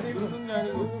 눕는 게 아니고, 눕는 게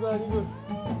아니고, 눕는 게 아니고.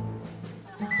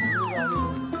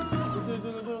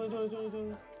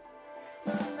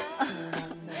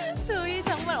 조이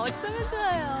정말 어쩌면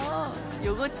좋아요.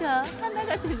 요거트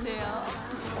하나가 됐네요.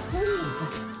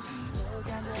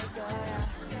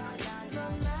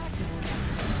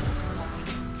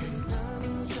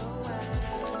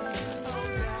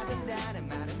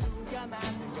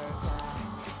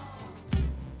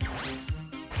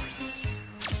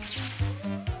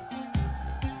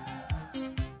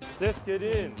 Let's get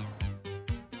in.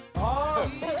 아!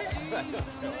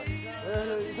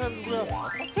 이 사람 누구야?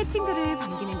 새 친구를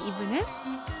반기는 이분은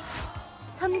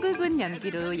선굴군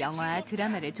연기로 영화,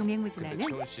 드라마를 종횡무진하는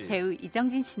배우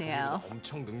이정진 씨네요.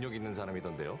 엄청 능력 있는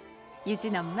사람이던데요.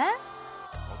 유진 엄마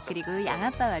그리고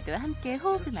양아빠와도 함께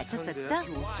호흡을 맞췄었죠.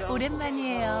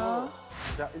 오랜만이에요.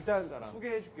 자, 일단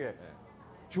소개해줄게.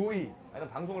 조이. 난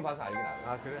방송을 봐서 알긴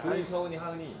알아. 아, 그래? 조이, 서은이,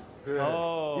 하은이. 그래.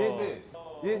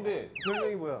 얘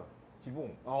별명이 뭐야?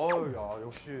 지봉. 야,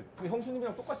 역시. 근데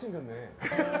형수님이랑 똑같이 생겼네.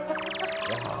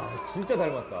 야, 진짜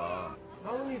닮았다.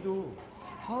 하은이도.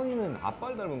 하은이는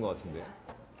아빠를 닮은 것 같은데.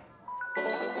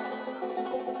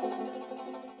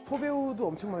 소배우도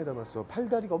엄청 많이 닮았어.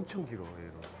 팔다리가 엄청 길어,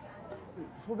 얘가.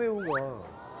 소배우가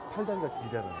팔다리가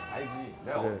길잖아. 알지.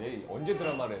 내가 그래. 언제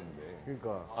드라마를 했는데.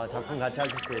 그러니까. 아, 작품 같이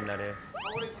하셨어, 옛날에.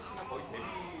 서울의 키스는 거의 데뷔.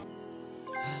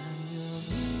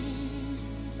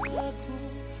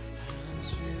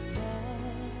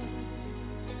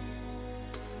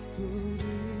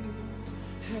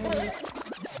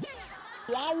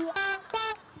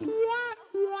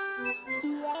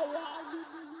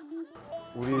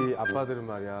 우리 아빠들은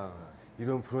말이야,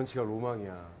 이런 브런치가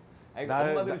로망이야. 아니,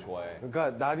 엄마들은 좋아해.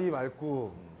 그러니까 날이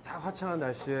맑고 다 화창한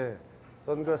날씨에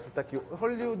선글라스 딱 끼고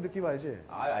헐리우드 느낌 알지?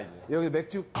 알지. 여기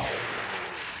맥주.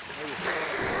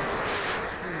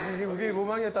 그게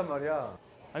로망이었단 말이야.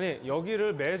 아니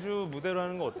여기를 매주 무대로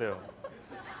하는 거 어때요?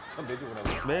 참 매주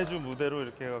뭐라고? 매주 무대로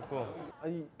이렇게 해갖고.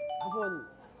 아니 한번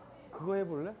그거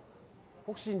해볼래?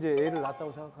 혹시 이제 애를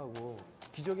낳았다고 생각하고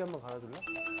기저귀 한번 갈아줄래?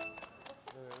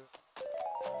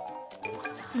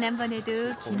 지난번에도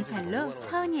긴 팔로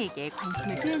서은이에게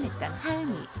관심을 표현했던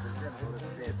하은이.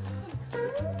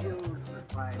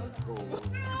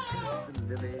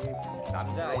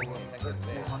 남자아이는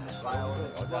생겼는데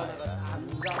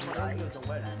여자아이가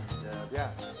정말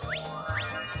야,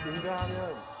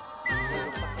 응가하면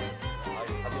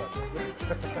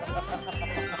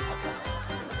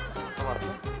다 봤어?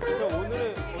 그러니까 오늘의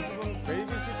어떻게 보면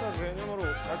베이비시터 개념으로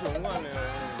다시 온 거 아니에요?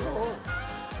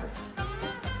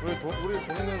 우리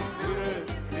동는 우리를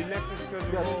릴렉스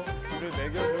시켜주고, 우리를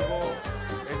먹여주고,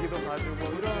 애기도 봐주고,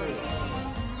 이런.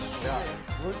 야,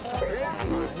 그걸 다 해주는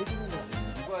거지.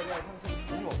 누구에 대한 상식이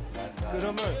전혀 없지.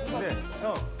 그러면, 근데, 형,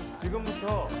 지금부터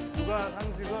누가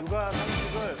상식을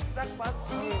딱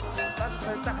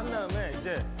따뜻하게 딱 한 다음에, 이제,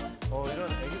 이런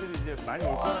애기들이 이제 많이 올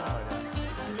거란 말이야.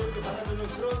 이렇게 받아주는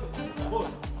그런,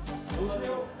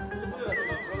 오세요. 그런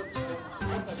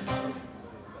지금까지.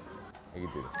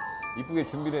 이쁘게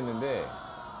준비를 했는데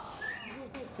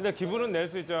진짜 기분은 낼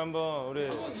수 있죠. 한번 우리.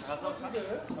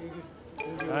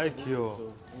 아이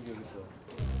귀여워.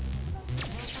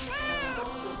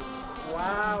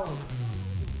 와우.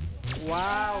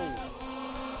 와우.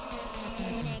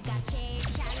 내가 제일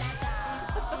잘 나가.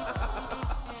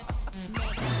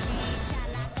 내가 제일 잘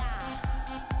나가.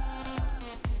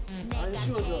 안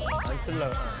씌워져. 안 쓸라.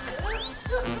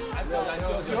 안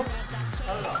씌워져.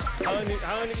 하은이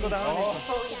거다. 하은이 거.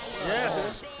 예.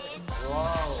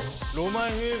 와우. 로마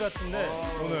휴일 같은데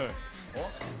오늘.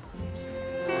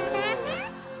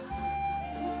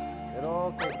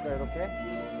 이렇게 할까 이렇게?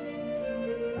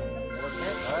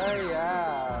 이렇게?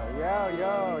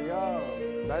 야.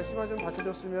 날씨만 좀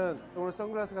받쳐줬으면 오늘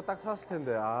선글라스가 딱 살았을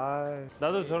텐데. 아이.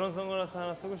 나도 저런 선글라스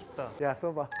하나 쓰고 싶다. 야,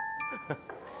 써봐.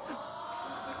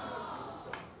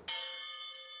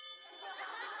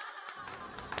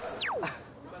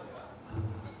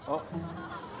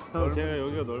 형, 제가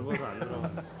여기가 넓어서 안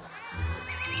들어간다.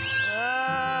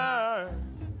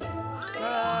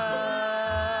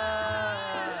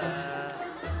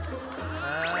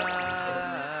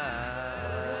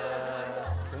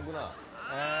 동근아,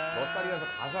 너 딸이라서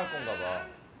가수할 건가 봐.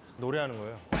 노래하는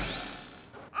거예요.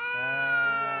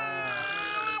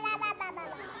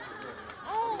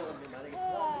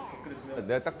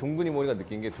 내가 딱 동근이 보니까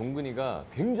느낀 게 동근이가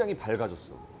굉장히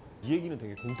밝아졌어. 이 얘기는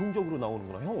되게 공통적으로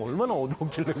나오는구나. 형 얼마나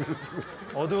어두웠길래 그러는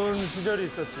어두운 시절이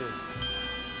있었지.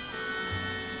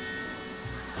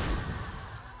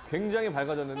 굉장히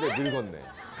밝아졌는데 늙었네.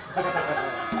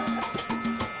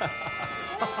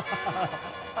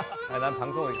 난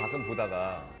방송을 가끔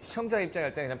보다가 시청자 입장에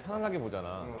할 때 그냥 편안하게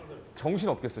보잖아. 정신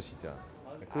없겠어 진짜.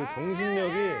 그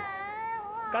정신력이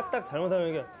까딱 잘못하면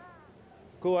이게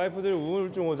그 와이프들이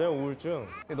우울증 오잖아, 우울증.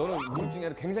 너는 우울증이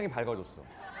아니라 굉장히 밝아졌어.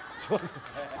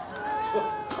 좋아졌어.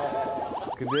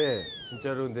 근데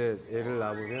진짜로 근데 애를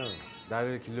낳으면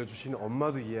나를 길러주시는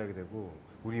엄마도 이해하게 되고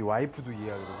우리 와이프도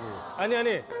이해하게 되고. 아니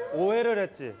오해를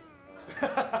했지.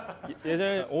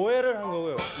 예전에 오해를 한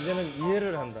거고요. 이제는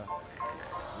이해를 한다.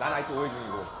 난 아직도 오해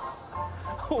중이고.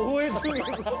 오해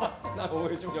중이고. 난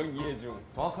오해 중, 여긴 이해 중.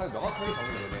 명확하게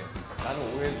정리되네. 나는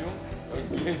오해 중,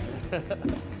 여긴 이해 중.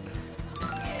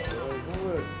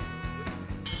 형을.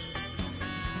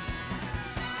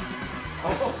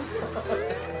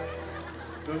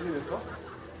 정신했어?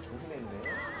 정신했네.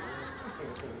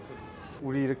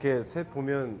 우리 이렇게 셋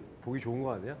보면 보기 좋은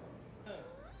거 아니야?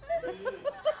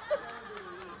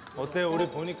 어때요? 우리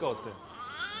보니까 어때?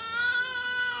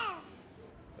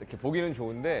 이렇게 보기는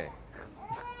좋은데.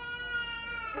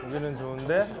 보기는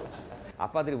좋은데?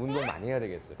 아빠들이 운동 많이 해야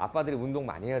되겠어요. 아빠들이 운동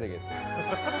많이 해야 되겠어요.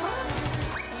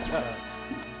 진짜.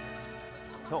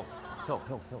 형.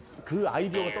 그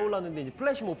아이디어가 떠올랐는데 이제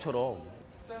플래시몹처럼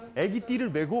애기띠를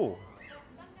메고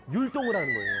율동을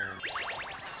하는 거예요.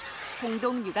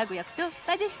 공동 육아구역도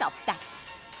빠질 수 없다.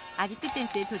 아기 뜯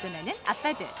댄스에 도전하는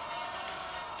아빠들.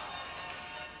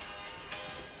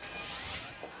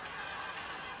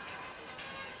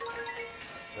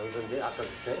 여기서 이제 아까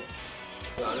비슷해?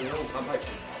 나는 형 반팔.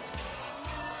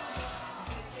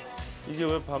 이게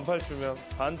왜 반팔추면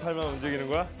반팔만 움직이는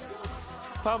거야?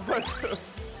 반팔추.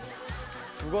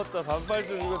 죽었다.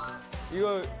 반팔추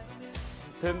이거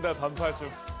된다. 반팔추.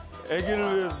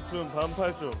 애기를 위해 준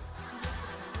반팔추.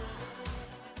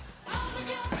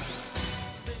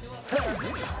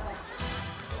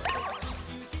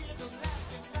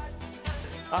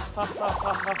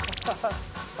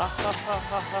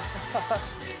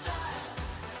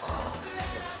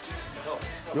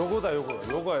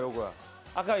 요거야.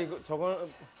 아까 이거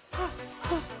저거는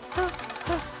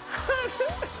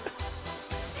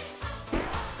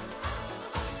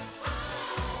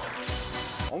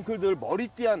엉클들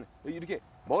머리띠한 이렇게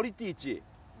머리띠 있지?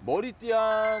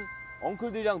 머리띠한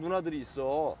엉클들이랑 누나들이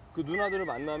있어. 그 누나들을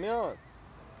만나면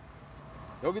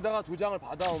여기다가 도장을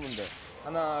받아오면 돼.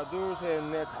 하나, 둘, 셋,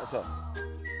 넷, 다섯.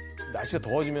 날씨가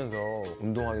더워지면서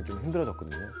운동하기 좀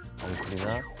힘들어졌거든요.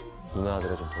 엉클이나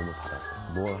누나들의 좀 도움을 받아서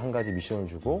뭐 한 가지 미션을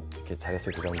주고 이렇게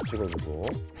자릿수 도장도 찍어주고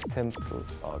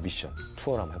스탬프 미션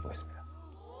투어를 한번 해보겠습니다.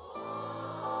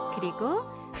 그리고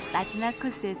마지막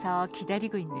코스에서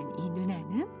기다리고 있는 이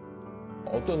누나는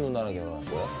어떤 누나랑 결혼한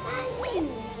거야? 한이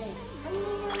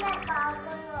누나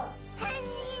가고요.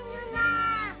 한이 누나.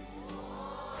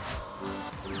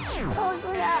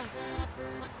 도도야.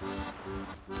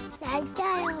 날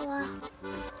따라와.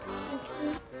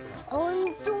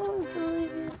 온통도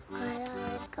가야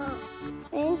할까?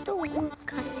 왼쪽으로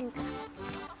가는가?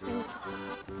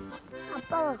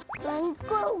 아빠가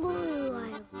왼쪽으로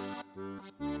와요.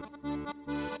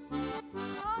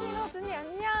 서원이 서준이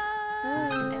안녕.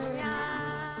 안녕.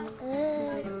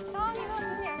 서원이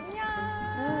서준이 안녕.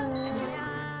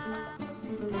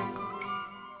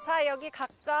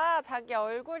 각자 자기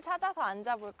얼굴 찾아서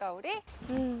앉아볼까, 우리?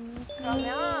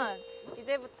 그러면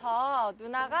이제부터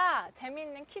누나가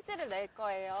재밌는 퀴즈를 낼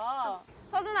거예요.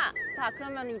 서준아, 자,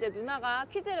 그러면 이제 누나가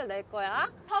퀴즈를 낼 거야.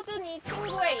 서준이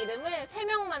친구의 이름을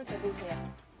 3명만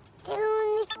대보세요.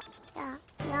 태훈이,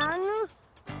 나는,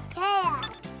 태야.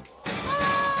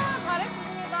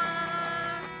 잘했습니다.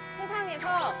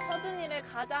 세상에서 서준이를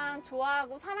가장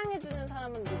좋아하고 사랑해주는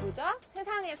사람은 누구죠?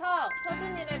 세상에서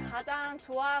서준이를 가장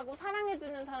좋아하고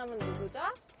사랑해주는 사람은 누구죠?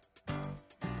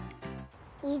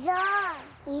 이전.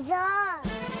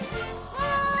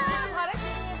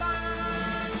 잘했습니다.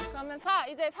 그러면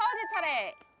이제 서은이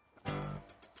차례.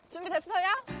 준비됐어요?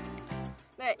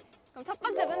 네. 그럼 첫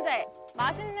번째 문제.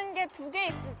 맛있는 게 2개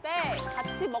있을 때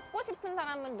같이 먹고 싶은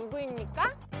사람은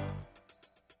누구입니까?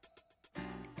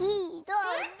 이도정!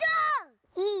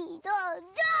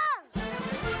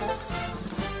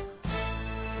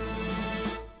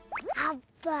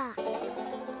 아빠.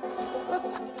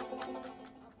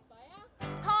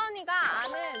 서은이가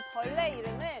아는 벌레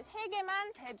이름을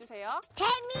 3개만 대주세요.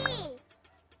 태미.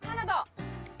 하나 더.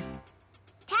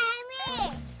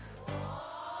 태미.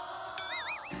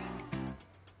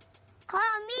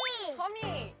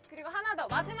 거미. 그리고 하나 더.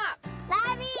 마지막.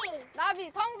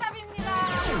 나비. 정답입니다.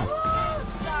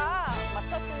 자,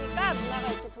 맞췄으니까 누나가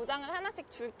이렇게 도장을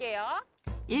하나씩 줄게요.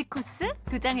 1코스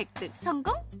 2장 획득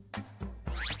성공?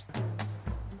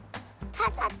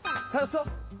 찾았어?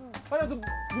 빨리 와서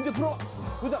문제 풀어.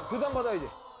 도장 받아야지.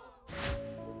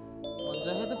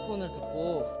 먼저 헤드폰을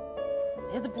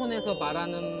듣고 헤드폰에서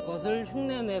말하는 것을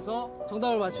흉내내서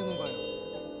정답을 맞추는 거예요.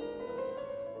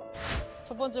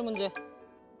 첫 번째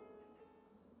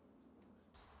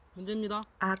문제입니다.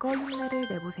 악어 흉내를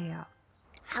내보세요.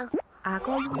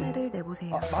 악어 흉내를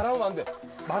내보세요. 말하면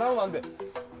안 돼.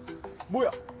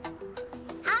 뭐야?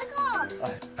 악어.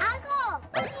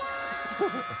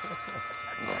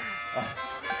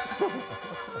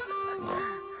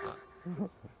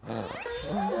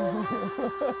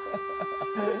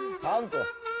 다음 거.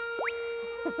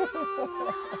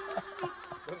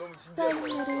 너무 진짜.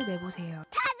 흉내를 내보세요.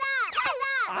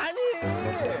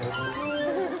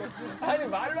 아니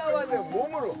말로 하면 안 돼.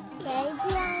 몸으로.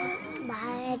 얘기랑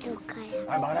말해줄까요?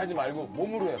 말하지 말고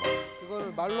몸으로 해봐.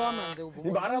 그걸 말로 하면 안 되고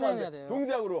몸으로 말하면 안 흉내내야 돼. 돼요.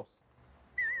 동작으로.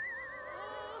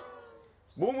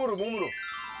 몸으로.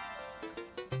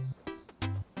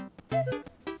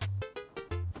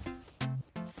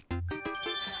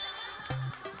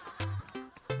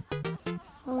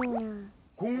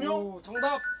 공룡?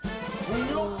 정답.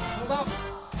 공룡? 정답.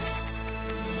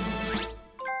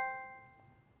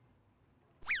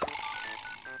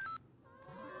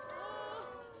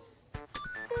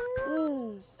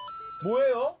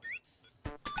 뭐예요?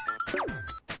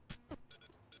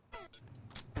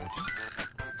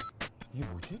 이게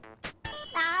뭐지?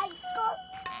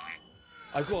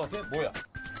 알 것 같아? 뭐야?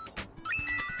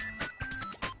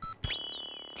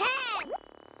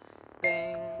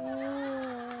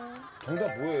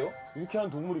 정답 뭐예요? 이렇게 하는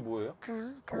동물이 뭐예요?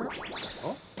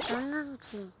 어?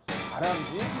 다람쥐.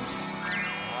 다람쥐?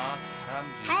 아,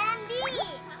 다람쥐.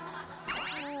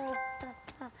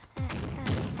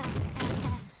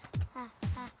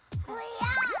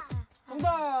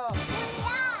 정답.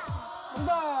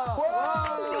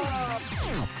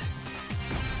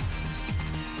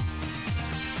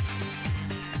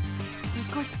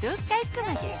 이 코스도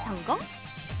깔끔하게 성공?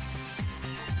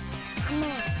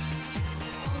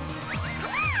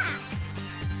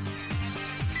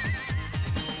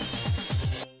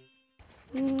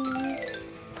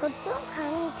 저쪽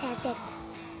가면 되겠다.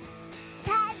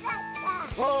 찾았다.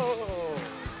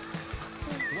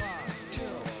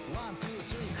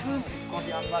 큰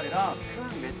두꺼비 한 마리랑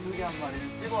큰 메뚜기 한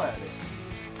마리를 찍어야 돼.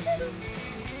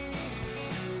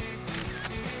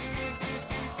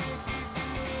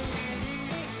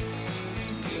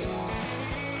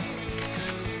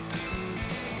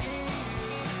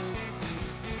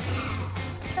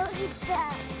 여기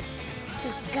있다.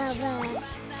 두꺼비.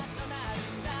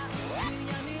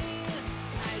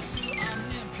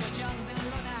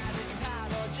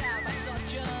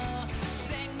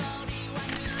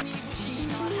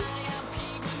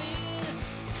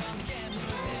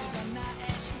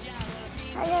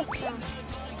 알겠다.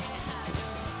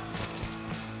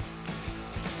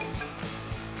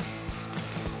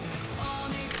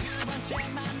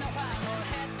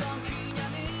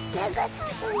 내가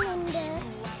찾았는데,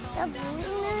 나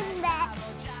보이는데,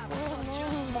 찾았어.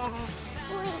 엄마.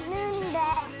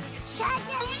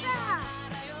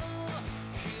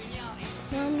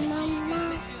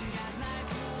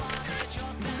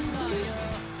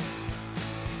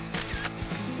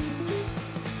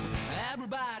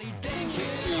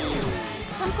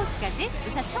 다음 코스까지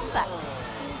무사 통과.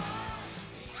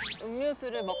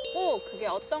 음료수를 먹고 그게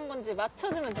어떤 건지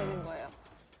맞춰주면 되는 거예요.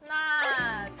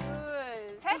 하나,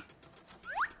 둘, 셋.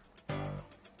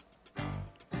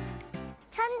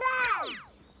 정답!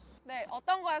 네,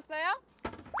 어떤 거였어요?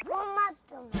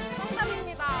 토마토.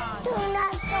 정답입니다.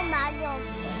 토마토 맛이 없어.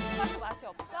 토마토 맛이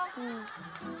없어? 응.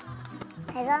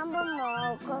 제가 한번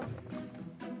먹어.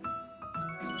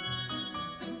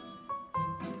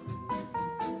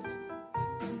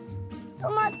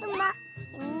 토마토 맛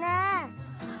있나?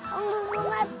 토마토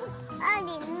맛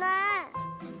있나?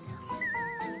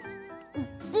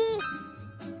 있지?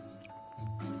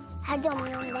 아직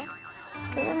없는데?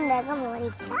 그럼 내가 뭐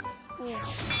있다? 응.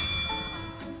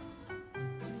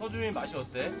 서준이 맛이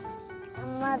어때?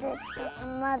 안 맛있어.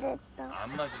 안 맛있어.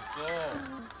 안 맛있어.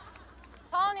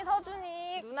 서은이,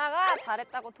 서준이 누나가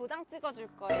잘했다고 도장 찍어줄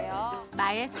거예요.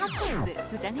 마의 4코스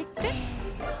도장 획득.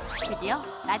 드디어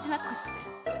마지막 코스.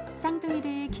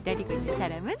 쌍둥이를 기다리고 있는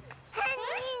사람은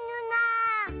혜니 누나!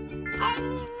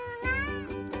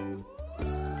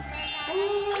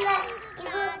 이거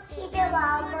기대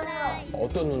먹어요.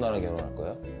 어떤 누나랑 결혼할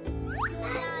거야?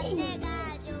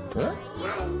 응?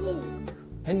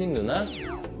 햇님 누나?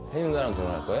 햇님 누나랑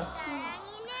결혼할 거야?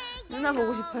 누나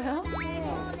보고 싶어요?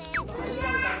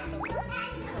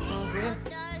 그래?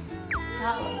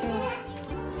 아, 지금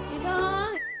이상.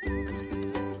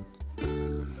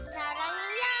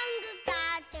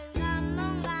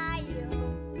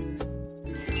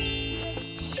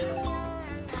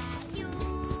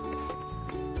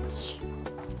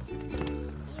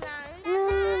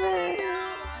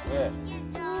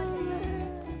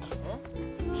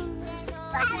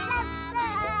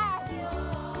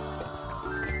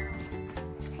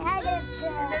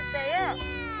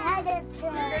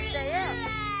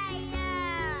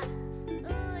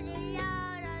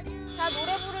 자,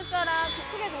 노래 부를 사람,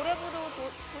 크게 노래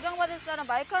부르고 도장 받을 사람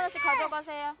마이크 하나씩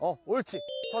가져가세요. 옳지.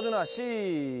 서준아,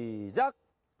 시작.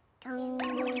 한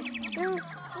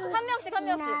명씩, 한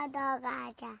명씩. 나도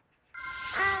가자.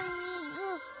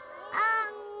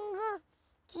 안구,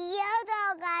 기어도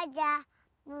가자.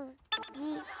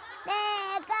 무지,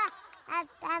 내가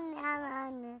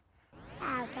나타나면은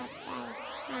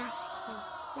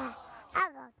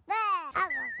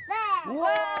우와!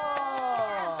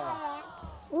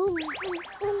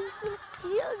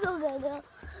 기어도 가자.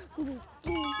 무지,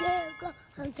 내가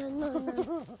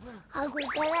나타나면은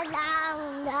내가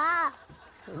나온다.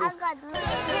 아까 누나.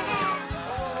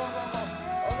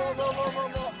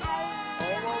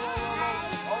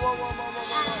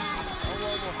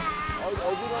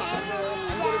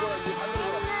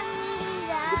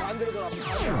 반대로 돌아. 노래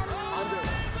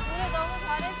너무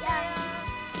잘했어요.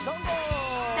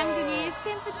 쌍둥이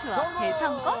스탬프 투어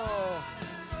대성공.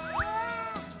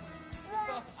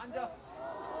 앉아.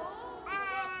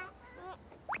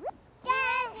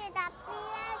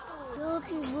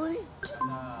 여기 뭐 있지?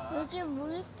 여기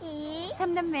뭐 있지?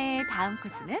 삼남매의 다음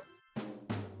코스는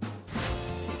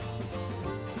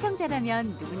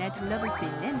시청자라면 누구나 둘러볼 수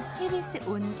있는 KBS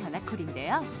온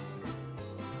견학홀인데요.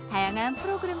 다양한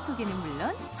프로그램 소개는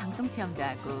물론 방송 체험도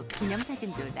하고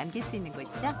기념사진도 남길 수 있는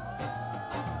곳이죠.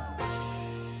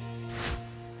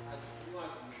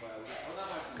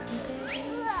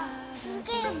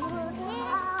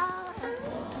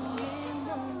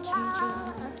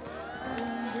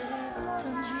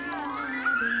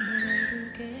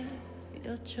 이게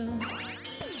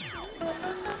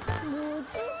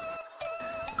뭐지?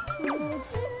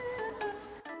 뭐지?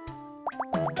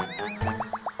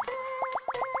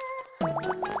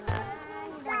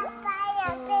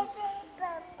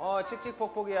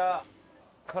 칙칙폭폭이야.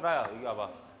 설아야, 여기 와봐.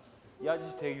 이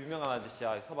아저씨 되게 유명한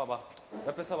아저씨야. 서봐봐.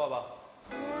 옆에 서봐봐.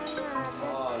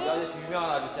 이 아저씨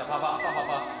유명한 아저씨야. 봐봐, 아빠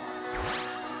봐봐.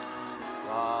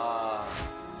 와.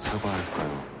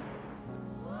 사과할까요?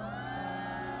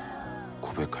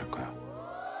 고백할까요?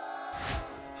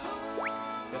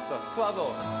 됐어.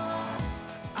 수아도.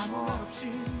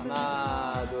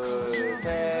 하나, 둘,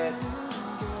 셋.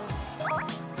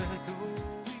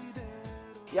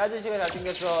 이 아저씨가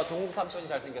잘생겼어. 동국 삼촌이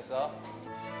잘생겼어.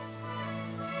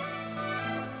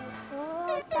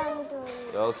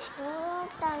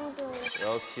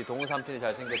 역시 동국 삼촌이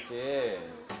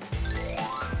잘생겼지.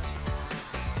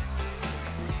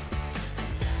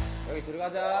 여기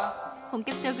들어가자.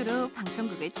 본격적으로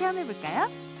방송국을 체험해볼까요?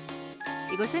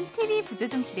 이곳은 TV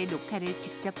부조종실의 녹화를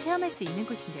직접 체험할 수 있는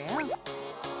곳인데요.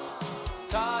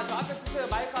 자, 저 앞에 서세요.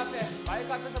 마이크 앞에.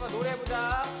 마이크 앞에 서봐.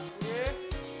 노래해보자.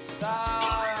 우리.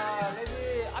 자,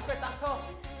 레디. 앞에 딱 서.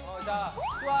 자,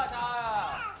 수아.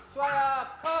 자,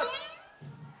 수아야, 컷.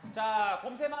 자,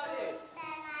 곰새마리.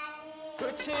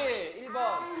 그렇지. 1번.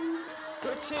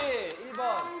 그렇지. 1번.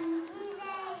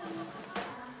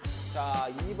 자,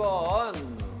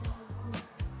 2번.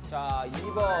 자,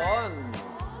 2번.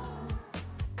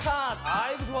 컷.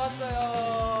 아이고,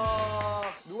 좋았어요.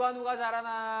 누가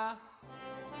잘하나?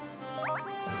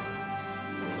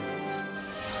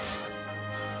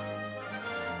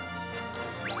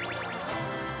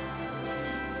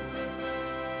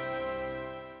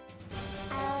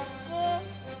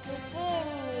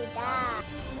 부지입니다.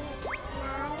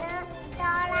 나는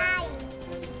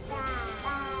떠라입니다.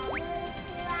 나는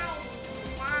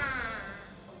수아입니다.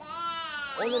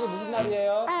 오늘은 무슨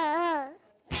날이에요?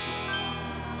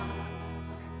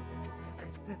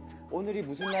 오늘이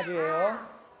무슨 날이에요?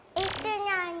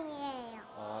 1주년이에요.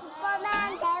 슈퍼맨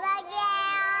대박이에요.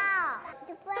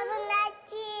 슈퍼맨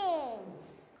나치.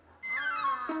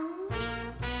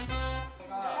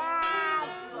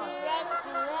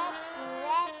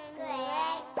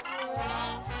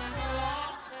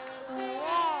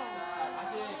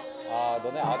 아,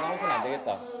 너네 아나운서는 안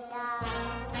되겠다.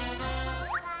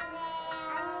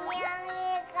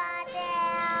 안녕히 가세요.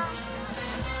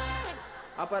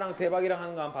 아빠랑 대박이랑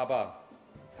하는 거 한번 봐봐.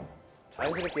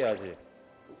 자연스럽게 해야지.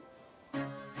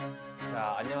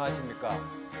 자, 안녕하십니까.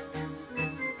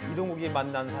 이동국이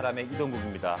만난 사람의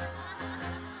이동국입니다.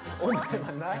 오늘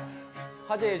만날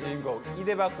화제의 주인공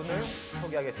이대박 군을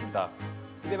소개하겠습니다.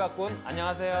 이대박 군,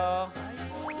 안녕하세요.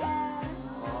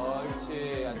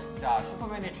 그렇지. 자,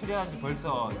 슈퍼맨이 출연한 지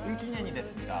벌써 1주년이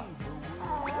됐습니다.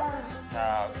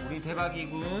 자, 우리 대박이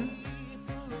군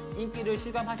인기를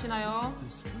실감하시나요?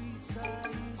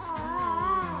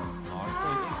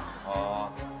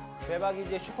 대박이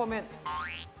이제 슈퍼맨.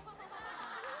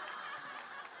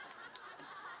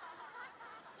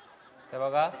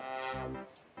 대박아.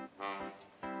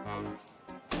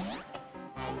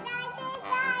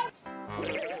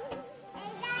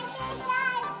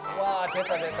 와,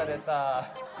 됐다.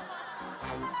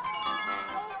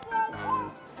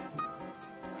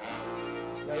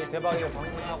 야, 이 대박이가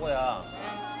방송사고야.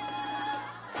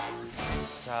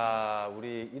 자,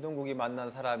 우리 이동국이 만난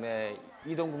사람의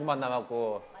이동국만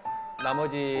남았고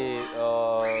나머지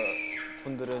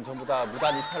분들은 전부 다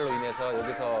무단 이탈로 인해서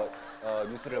여기서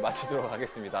뉴스를 마치도록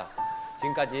하겠습니다.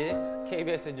 지금까지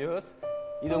KBS 뉴스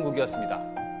이동국이었습니다.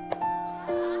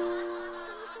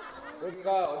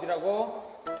 여기가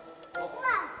어디라고?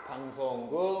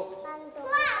 방송국.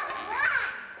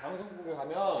 방송국에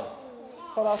가면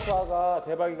설아수아가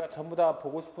대박이가 전부 다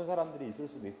보고 싶은 사람들이 있을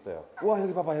수도 있어요. 우와,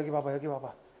 여기 봐봐.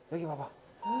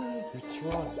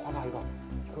 유치원. 봐봐, 이거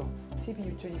TV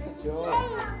유치원 있었죠?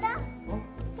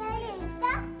 텔리 있어?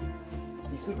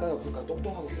 있을까요, 없을까요?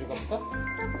 똑똑하고 들어가 볼까?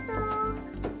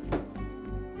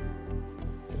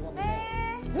 들어가 보자.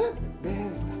 네,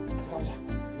 들어가 보자.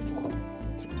 이쪽으로.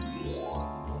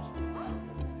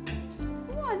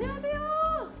 어머, 안녕하세요.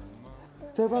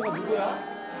 대박아, 누구야?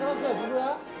 설아수아 누구야?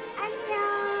 안녕,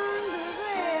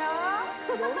 누구예요?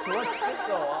 너무 좋아 죽겠어.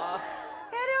 와.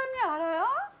 혜리 언니 알아요?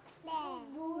 네.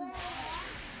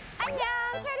 안녕,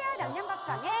 캐리어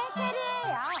남녀박상의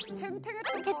캐리예요.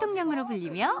 태통령으로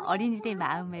불리며 어린이들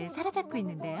마음을 사로잡고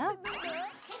있는데요.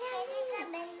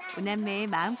 오남매의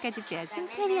마음까지 빼앗은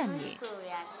캐리 언니.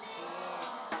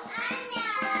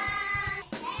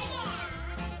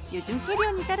 요즘 캐리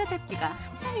언니 따라잡기가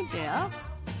한창인데요.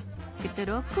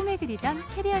 그토록 꿈에 그리던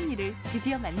캐리 언니를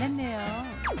드디어 만났네요.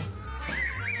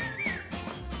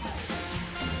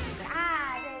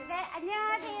 하나, 둘, 셋,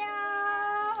 안녕하세요.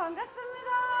 반갑습니다.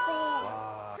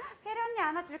 캐리 언니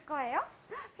안아줄 거예요?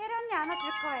 캐리 언니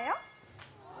안아줄 거예요?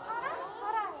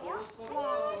 설아예요?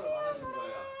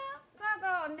 설아도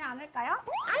언니 안을까요?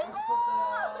 아이고!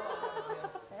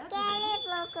 캐리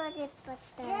보고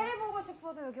싶었대. 캐리 보고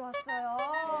싶어서 여기 왔어요.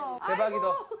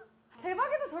 대박이도. 아이고,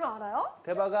 대박이도 저를 알아요?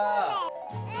 대박아.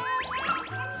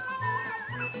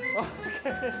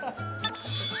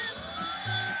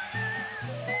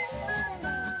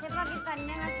 대박이도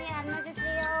안녕하세요.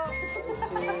 안아주세요.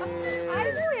 그렇지.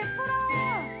 아이고, 예뻐라.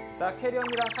 자, 캐리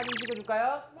언니랑 사진 찍어줄까요?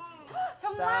 네.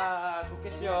 정말? 자,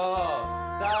 좋겠죠.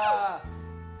 자,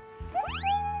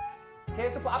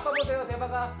 계속 아빠 보세요,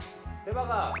 대박아.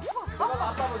 대박아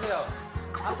아빠 보세요.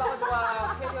 아빠가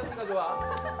좋아, 캐리 언니가 좋아.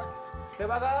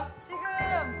 대박아. 지금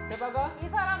대박아. 이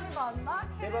사람이 맞나?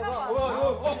 캐리가 대박아. 맞나?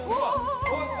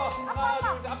 하나,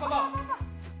 둘, 셋, 아빠 봐.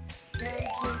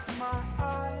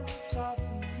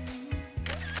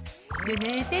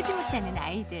 눈을 떼지 못하는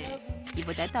아이들.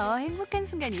 이보다 더 행복한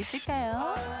순간이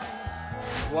있을까요?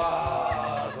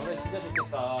 와, 너네 진짜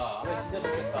좋겠다.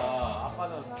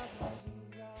 아빠는.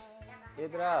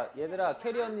 얘들아,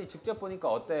 캐리 언니 직접 보니까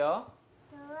어때요?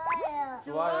 좋아요.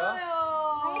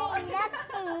 좋아요? 우리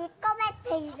이렇게 이거부터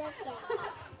이렇게.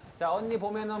 자, 언니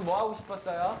보면은 뭐 하고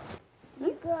싶었어요?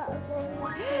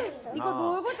 이거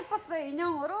놀고 싶었어요,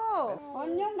 인형으로.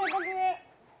 안녕, 대박이.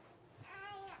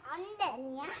 안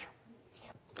되냐?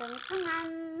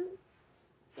 뚱뚱한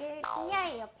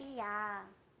삐야예요, 삐야.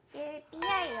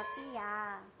 삐야예요,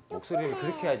 삐야. 목소리를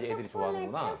그렇게 해야지 애들이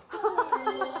좋아하는구나.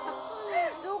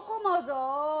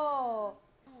 조그마죠.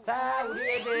 자,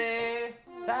 우리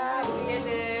애들. 자, 우리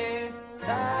애들.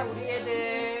 자, 우리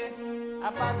애들.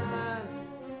 아빠는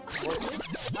뭐지?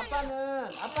 아빠는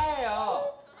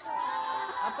아빠예요.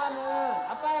 아빠는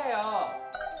아빠예요.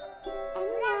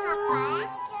 그냥 아빠야?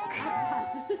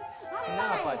 그냥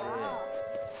아빠지.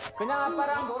 그냥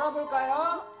아빠랑 놀아볼까요?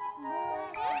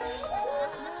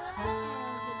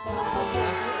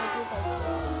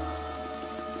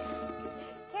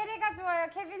 캐리가 좋아요?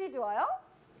 케빈이 좋아요?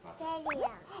 캐리야.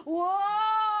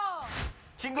 우와!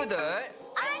 친구들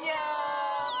안녕.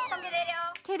 청개 내려.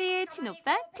 캐리의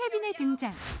친오빠 케빈의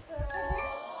등장.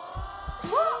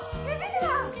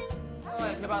 케빈이다!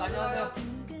 대박, 안녕하세요.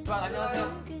 대박,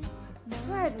 안녕하세요.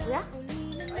 수아야 누구야?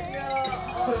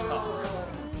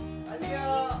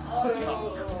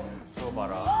 저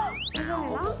봐라.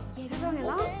 세상에나?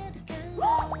 세상에나?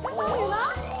 세상에나?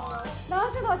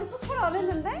 나한테도 아직 뽀뽀를 안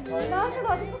했는데? 나한테도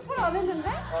아직 뽀뽀를 안 했는데?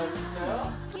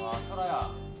 아, 설아야.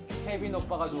 케빈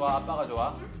오빠가 좋아, 아빠가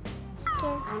좋아?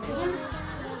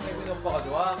 케빈 오빠가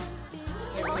좋아?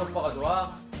 케빈 오빠가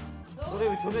좋아?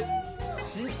 너네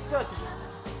진짜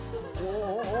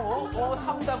오,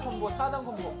 3단 콤보, 4단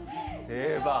콤보.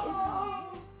 대박.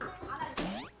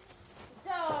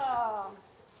 자,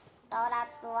 너라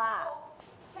좋아.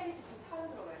 혜리 씨 지금 촬영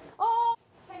들어가야 돼.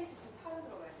 혜리 씨 지금 촬영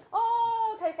들어가야 돼.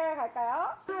 갈까요?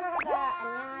 하러 가자.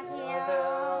 안녕하세요. 안녕하세요.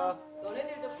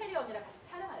 너네들도 캐리 언니랑 같이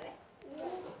촬영할래?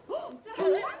 진짜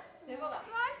할래? 대박아.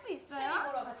 수아할 수 있어요?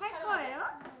 캐리보러 같이 할 촬영할래? 거예요?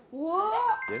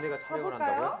 우와. 얘네가 촬영을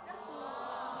가볼까요?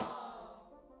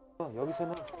 한다고?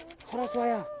 여기서는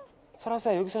설아수아야.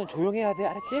 설아수아 여기서는 조용해야 돼,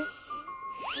 알았지?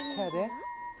 해야 돼.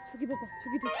 저기 봐봐.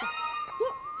 저기도 있어.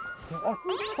 아,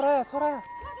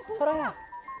 설아야.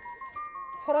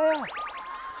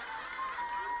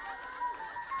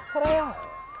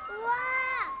 설아야.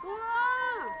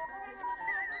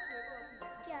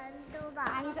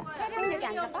 앉아. 캐리는 여기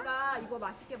앉아봐. 언니가 이거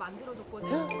맛있게 만들어줬거든.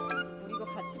 우리 이거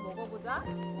같이 먹어보자.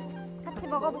 같이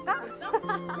먹어볼까?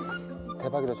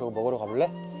 대박이다. 저거 먹으러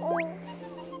가볼래?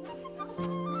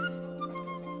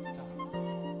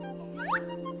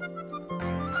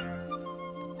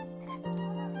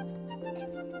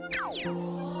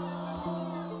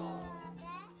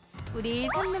 우리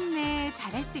삼남매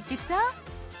잘할 수 있겠죠?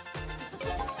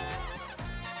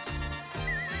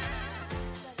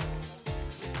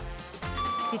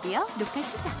 드디어 녹화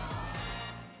시작.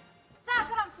 자,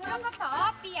 그럼 지금부터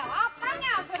삐야,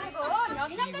 빵야, 그리고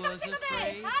연년대장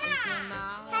친구들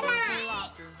사랑,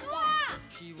 수아,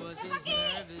 대박이.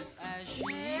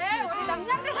 네, 우리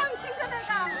연년대장 친구들과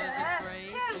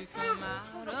층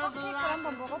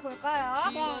한번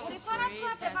먹어볼까요? 네. 우리 사랑,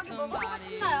 수아, 대박이 먹어보고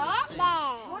싶나요? 네.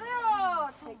 그래요.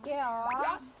 줄게요.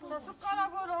 자,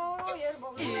 숟가락으로 얘를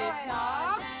먹을 거예요.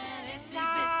 자.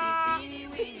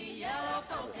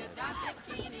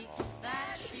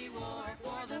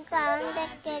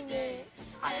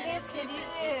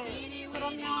 안개끼리.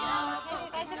 그러면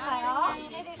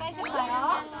캐리가 해줄까요?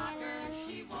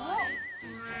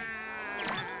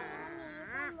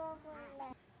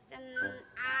 짠.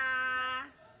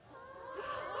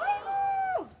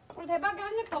 아이고. 우리 대박이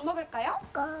한 입 더 먹을까요?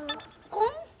 콩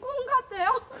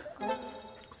같아요?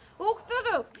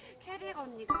 옥두둑. 캐리가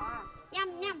언니가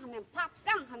냠냠 하면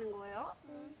밥상 하는 거예요.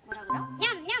 뭐라고요?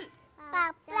 냠냠.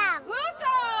 밥상. 그렇죠.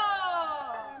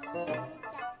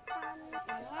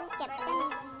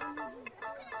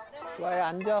 수아야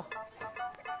앉아.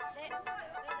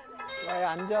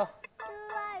 수아야 앉아.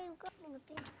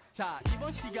 자,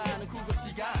 이번 시간은 국어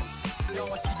시간,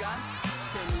 영어 시간,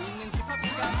 재미있는 힙합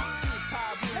시간.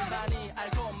 힙합을 많이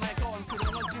알고 말고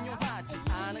그런 건 중요하지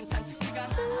않은 잔치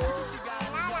시간. 수아가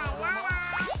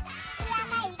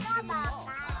이거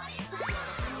먹어.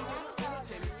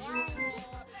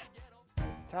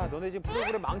 자, 너네 지금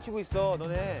프로그램 망치고 있어,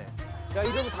 너네. 야,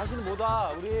 이러면 다시는 못 와.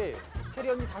 우리 캐리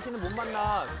언니 다시는 못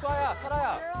만나. 수아야,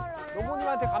 설아야.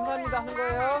 노부님한테 감사합니다 한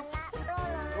거예요?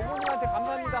 노부님한테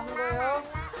감사합니다 한 거예요?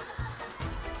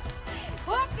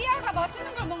 와, 삐아가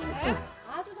맛있는 걸 먹네.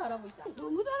 아주 잘하고 있어.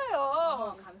 너무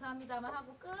잘해요. 감사합니다만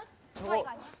하고 끝. 저거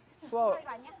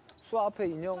수아 앞에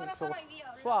인형 저거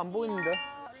수아 안 보이는데?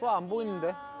 수아 안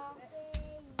보이는데?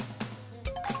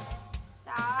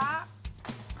 자,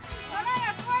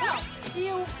 수아야. 이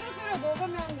옥수수를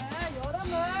먹으면은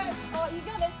여름을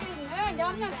이겨낼 수 있는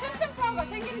냠냠 튼튼 파워가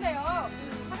생긴대요.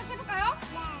 같이 해볼까요?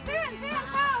 네.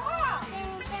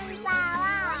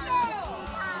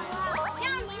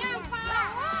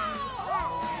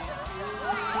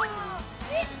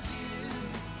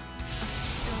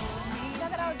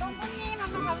 손님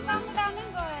한번 감사합니다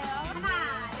하는 거예요. 하나,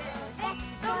 둘, 셋.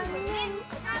 손님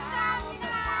감사합니다.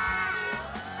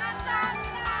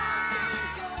 감사합니다.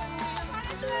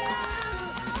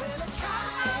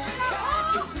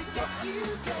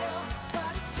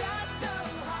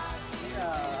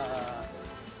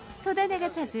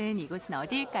 소다네가 찾은 이곳은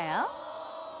어디일까요?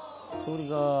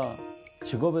 소울이가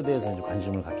직업에 대해서 이제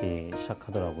관심을 갖기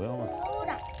시작하더라고요.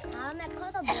 소울아, 다음에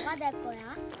커서 뭐가 될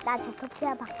거야? 나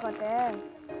조토피아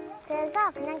봤거든.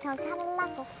 그래서 그냥 경찰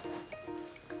하려고.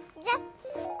 이제?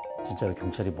 진짜로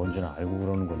경찰이 뭔지는 알고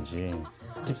그러는 건지.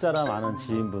 집사람 아는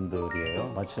지인분들이에요.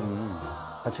 마침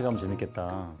같이 가면 재밌겠다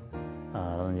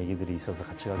라는 얘기들이 있어서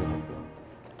같이 가게 됐고요.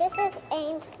 This is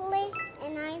Ainsley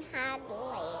and I'm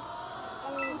Hadley.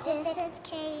 And this is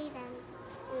Kaden.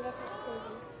 And this is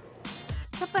Kaden.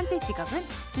 첫 번째 직업은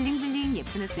블링블링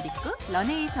예쁜 옷을 입고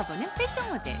런웨이 서보는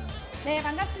패션 모델. 네,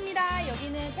 반갑습니다.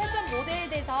 여기는 패션 모델에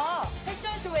대해서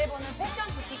패션쇼 해보는 패션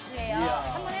부티크예요.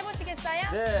 이야. 한번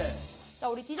해보시겠어요? 네. 자,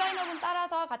 우리 디자이너분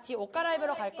따라서 같이 옷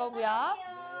갈아입으러 갈 거고요.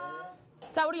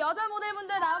 자, 우리 여자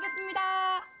모델분들 나오겠습니다.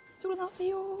 이쪽으로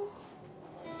나오세요.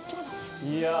 이쪽으로 나오세요.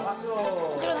 이야, 박수.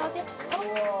 이쪽으로 나오세요.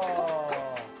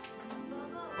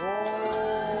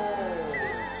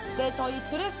 네, 저희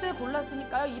드레스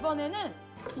골랐으니까요.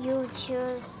 이번에는 You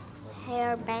choose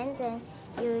hair bands and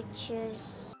you choose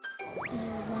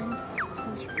ones.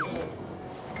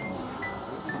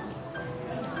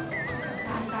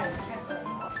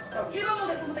 1번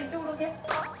모델분부터 이쪽으로 오세요.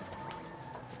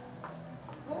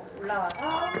 올라와서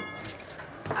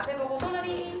앞에 보고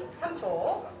손놀이 3초.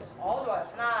 좋아요.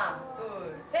 하나,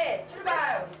 둘, 셋,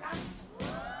 출발. 우리 깡.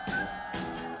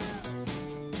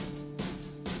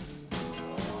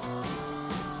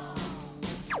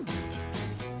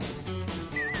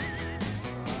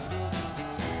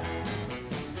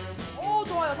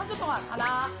 좋아요. 3초 동안.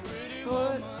 하나,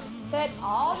 둘, 셋.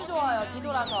 아주 좋아요.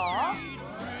 뒤돌아서.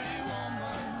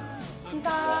 기사.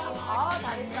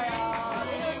 잘했어요.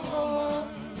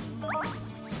 내려오시고.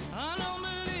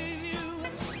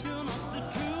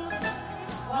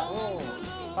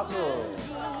 박수.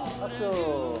 박수.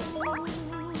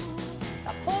 자,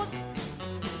 포즈.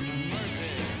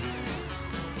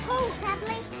 Pose,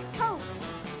 Hadley. Pose.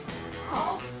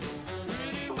 굿.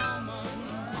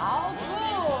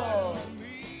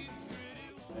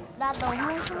 나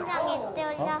너무 심장이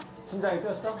뛰었어. 심장이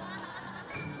뛰었어?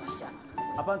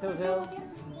 아빠한테 오세요.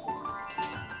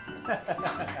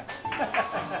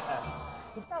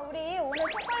 자, 우리 오늘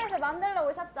초콜릿을 만들러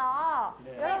오셨죠?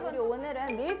 네. 여러분, 우리 오늘은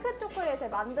밀크 초콜릿을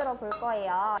만들어 볼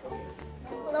거예요.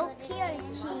 Look here,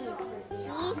 cheese.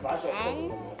 Cheese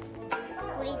and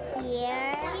put it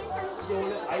here.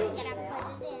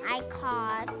 I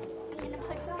cut.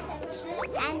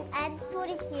 And put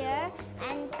it here.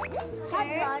 And hot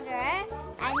water.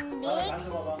 And mix.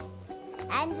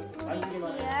 And put it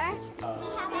here.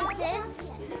 This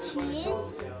is cheese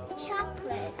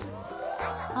chocolate.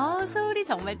 소울이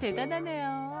정말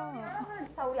대단하네요.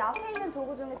 자, 우리 앞에 있는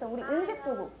도구 중에서 우리 은색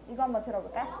도구 이거 한번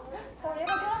들어볼까요? 자, 우리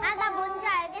이거 나 뭔지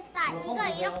알겠다. 이거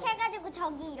이렇게 해가지고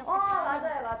저기 이렇게.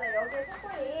 맞아요. 여기에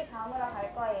초콜릿 담으러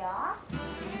갈 거예요.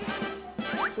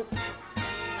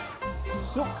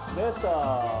 쑥 됐다.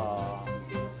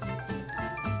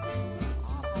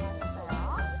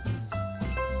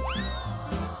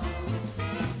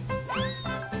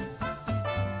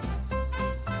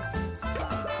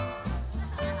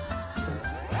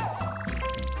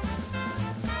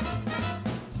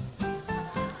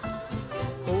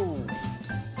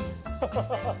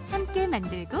 함께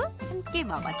만들고 함께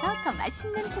먹어서 더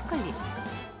맛있는 초콜릿.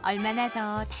 얼마나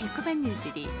더 달콤한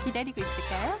일들이 기다리고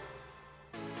있을까요?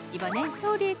 이번엔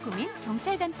소울이의 꿈인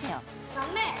경찰관 체험.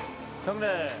 경례.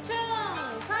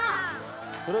 충성.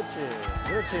 그렇지.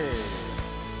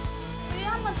 주위에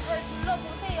한번 잘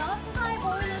둘러보세요. 수상해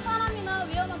보이는 사람이나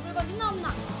위험한 물건 있나 없나?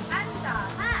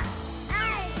 안전한.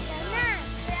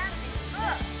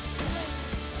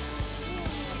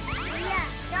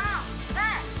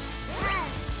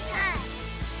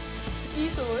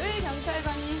 이소울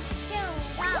경찰관님.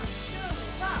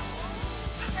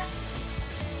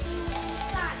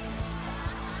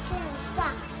 충성.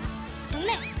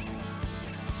 경례.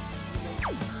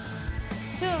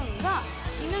 충성.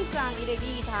 이명장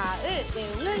이래기 닿을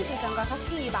내용은 대장과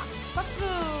같습니다. 박수.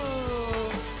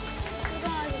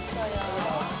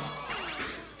 수고하셨어요.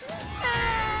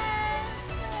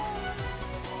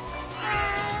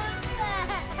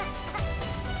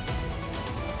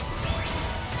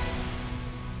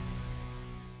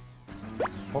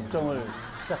 법정을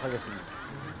시작하겠습니다.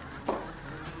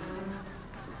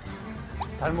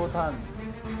 잘못한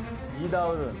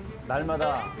이다을은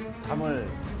날마다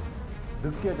잠을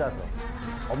늦게 자서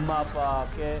엄마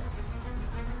아빠께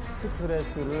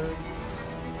스트레스를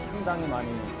상당히 많이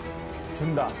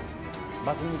준다.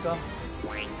 맞습니까?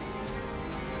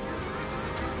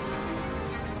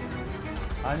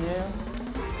 아니에요?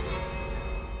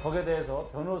 거기에 대해서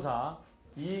변호사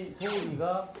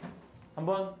이소희가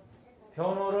한번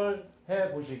변호를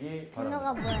해보시기 바랍니다.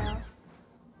 변호가 뭐예요?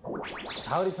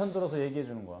 다을이 편 들어서 얘기해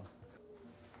주는 거야.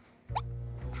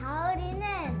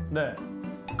 다을이는 네.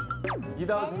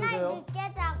 이다을 맨날 들으세요.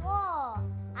 늦게 자고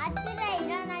아침에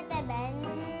일어날 때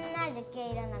맨날 늦게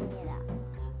일어납니다.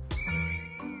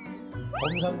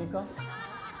 검사입니까?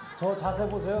 저 자세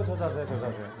보세요. 저 자세.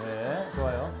 네,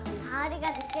 좋아요.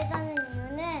 다을이가 늦게 자는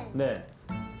이유는 네.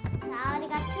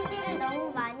 다을이가 TV를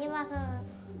너무 많이 봐서.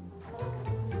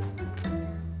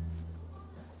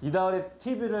 이다을이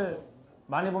TV를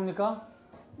많이 봅니까?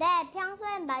 네,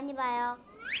 평소엔 많이 봐요.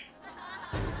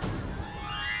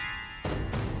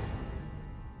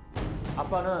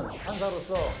 아빠는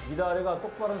판사로서 이다을이가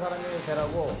똑바른 사람이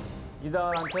되라고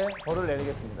이다을한테 벌을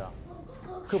내리겠습니다.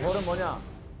 그 벌은 뭐냐?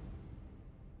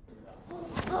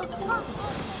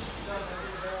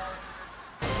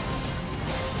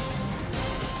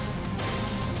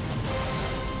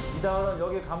 이다을은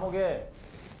여기 감옥에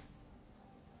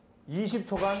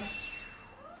 20초간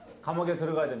감옥에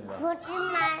들어가야 됩니다.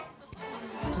 거짓말.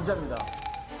 진짜입니다.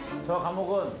 저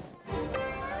감옥은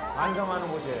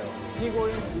반성하는 곳이에요.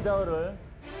 피고인 이다을을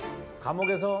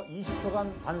감옥에서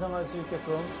 20초간 반성할 수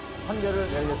있게끔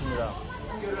판결을 내리겠습니다.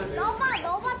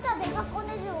 너봤자 내가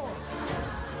꺼내줘.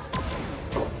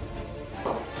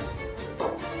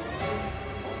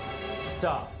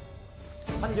 자,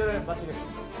 판결을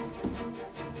마치겠습니다.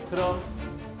 그럼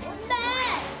뭔데?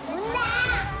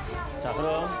 자,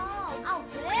 그럼 아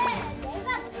왜? 내가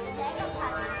봐.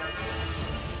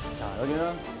 자,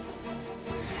 여기는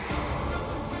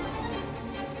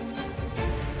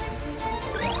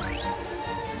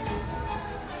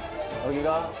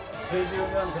여기가 죄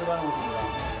지으면 들어가는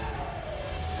곳입니다.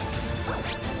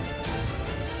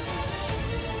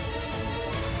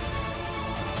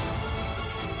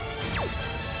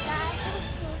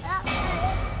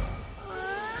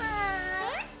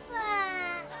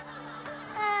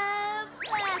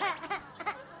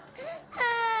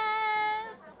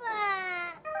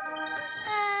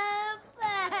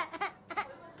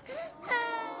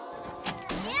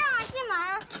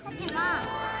 하지 마.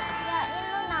 야,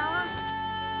 일로 나와.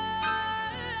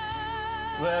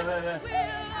 왜?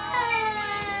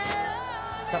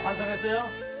 자, 반성했어요?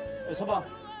 여기 서봐.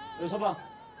 여기 서봐.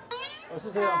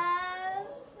 쓰세요.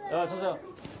 야, 서세요.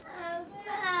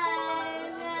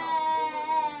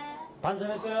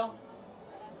 반성했어요?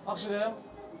 확실해요?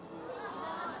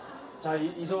 자,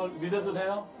 이솔 믿어도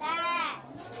돼요? 네.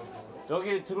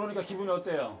 여기 들어오니까 기분이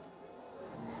어때요?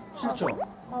 싫죠?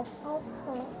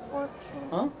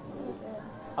 어?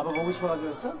 아빠 보고 싶어가지고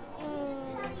했어?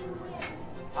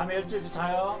 밤에 일주일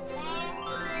자요?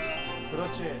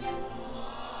 그렇지.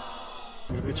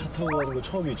 이렇게 차 타고 가는 거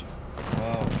처음이지.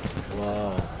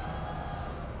 와.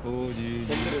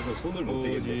 오지지. 핸들에서 손을 못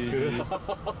대겠네.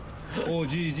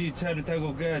 오지지 차를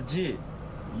타고 가지.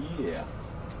 예.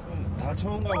 다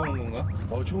처음 가보는 건가?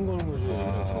 처음 가는 거지.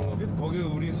 거기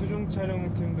우리 수중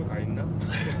촬영팀도 가 있나?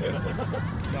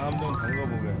 나 한번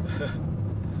담가보게.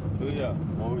 여기야. 야,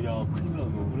 큰일 나,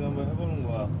 너. 우리 한번 해보는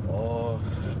거야.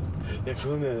 야,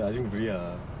 저는 아직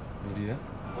무리야. 무리야?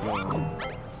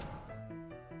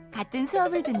 같은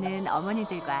수업을 듣는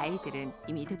어머니들과 아이들은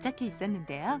이미 도착해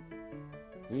있었는데요.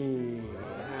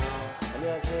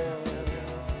 안녕하세요.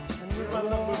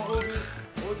 만난 물고기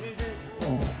오지지.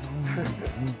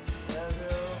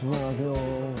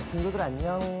 안녕하세요. 친구들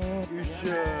안녕. 으쌰,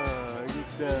 여기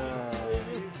있다.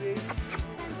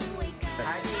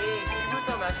 아니, 이부터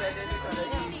마사지 해줄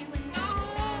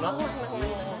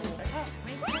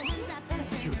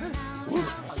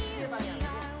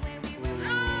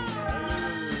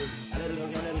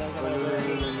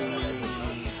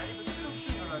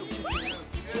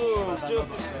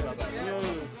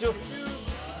쭉.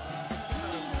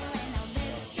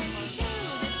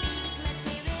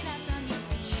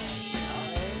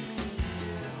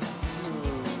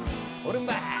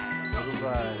 오른발.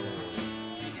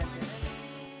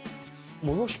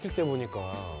 목욕시킬 때 보니까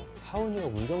하은이가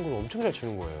물장구를 엄청 잘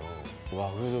치는 거예요.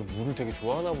 와, 그래서 물을 되게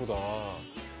좋아하나 보다.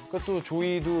 그러니까 또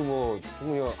조이도 뭐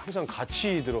동훈이가 항상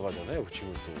같이 들어가잖아요, 그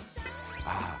친구 또.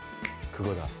 아,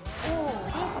 그거다.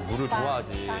 물을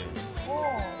좋아하지.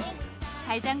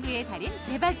 발장구의 달인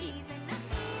대박이.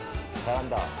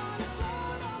 잘한다.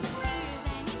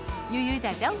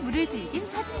 유유자적 물을 즐긴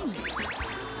서준이.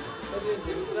 서준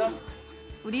재밌어?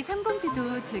 우리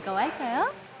삼공주도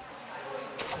즐거워할까요?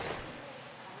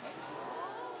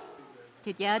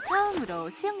 드디어 처음으로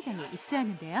수영장에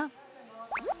입수하는데요.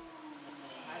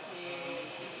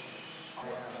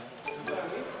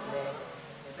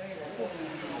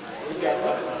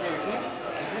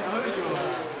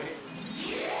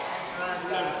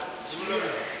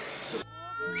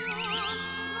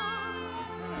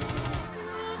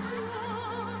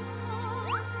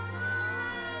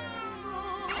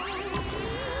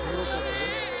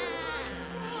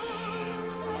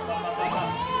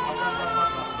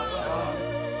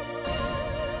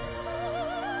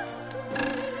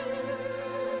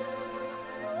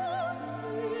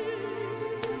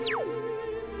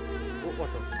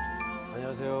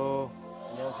 안녕하세요.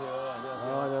 안녕하세요.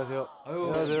 안녕하세요.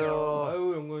 안녕하세요.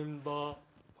 아유, 영광입니다.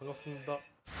 반갑습니다.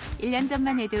 1년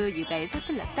전만 해도 육아에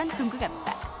서툴렀던 동국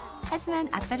아빠. 하지만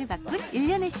아빠를 바꾼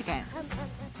 1년의 시간.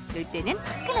 놀 때는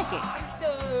화끈하게,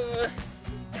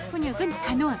 훈육은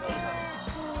단호하게.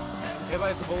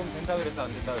 대바에서 먹으면 된다 그랬어,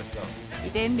 안 된다 그랬어?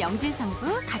 이젠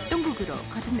명실상부 갓동국으로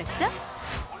거듭났죠?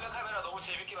 몰래카메라 너무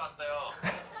재밌게 봤어요.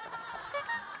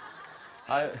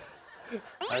 아유,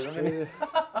 선배님.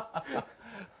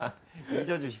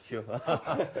 잊어주십시오.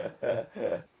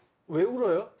 왜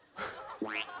울어요?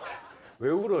 왜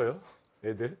울어요?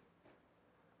 애들?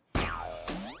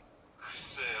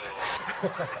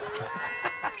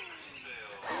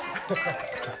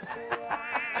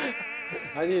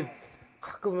 아니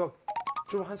가끔 막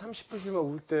좀 한 30분씩만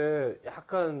울 때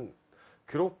약간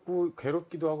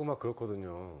괴롭기도 하고 막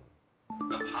그렇거든요.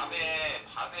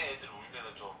 밤에 애들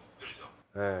울면은 좀 힘들죠.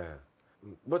 예.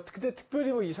 뭐 근데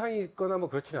특별히 뭐 이상이 있거나 뭐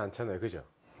그렇지는 않잖아요, 그죠?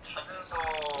 자면서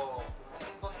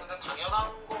우는 건 그냥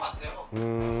당연한 것 같아요.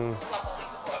 아파서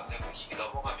있는 것 같아요. 그 시기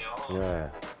넘어가면.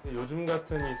 예. 요즘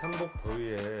같은 이 삼복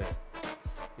더위에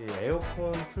이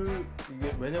에어컨 이게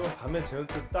왜냐면 밤에 재울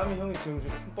때 땀이 형이 지금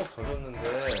좀 흠뻑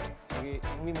젖었는데 여기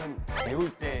형님은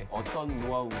재울 때 어떤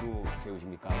노하우로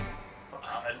재우십니까?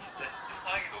 진짜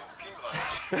상황이 너무 웃긴 것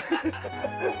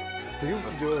같아요. 되게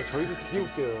웃기죠. 저희도 되게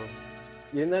웃겨요.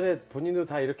 옛날에 본인도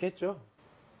다 이렇게 했죠?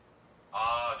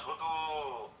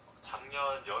 저도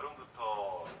작년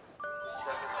여름부터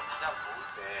시작해서 가장 더울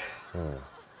때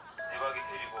대박이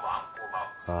데리고 안고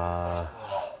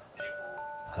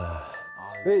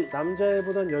왜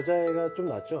남자애보단 여자애가 좀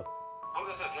낫죠?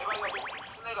 모르겠어요. 대박이가 너무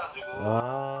순해가지고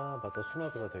맞다.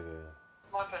 순하더라 되게.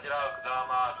 순한 편이라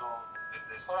그나마 좀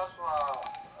그때 설화수화도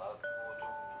좀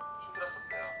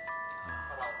힘들었었어요.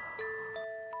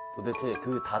 도대체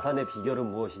그 다산의 비결은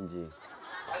무엇인지.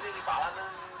 아이들이 많은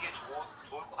게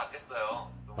좋을 것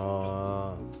같았어요.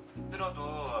 좀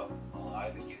힘들어도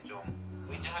아이들끼리 좀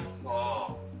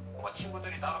의지하면서 뭔가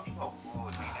친구들이 따로 필요 없고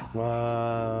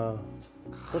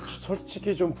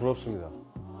솔직히 좀 부럽습니다.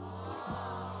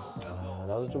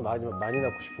 나도 좀 많이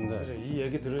낳고 싶은데. 이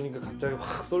얘기 들으니까 갑자기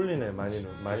확 쏠리네. 많이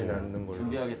낳는 걸.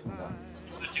 준비하겠습니다.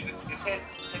 저도 지금 이렇게 세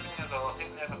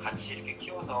분에서 같이 이렇게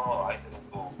키워서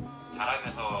아이들은 또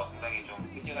자라면서 굉장히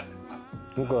좀 의지가 됩니다.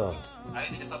 그러니까.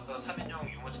 아이들이 썼던 3인용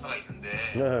유모차가 있는데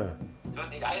네.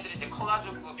 저는 이 아이들이 이제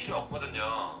커가지고 필요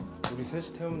없거든요. 우리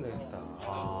셋이 태우면 되겠다.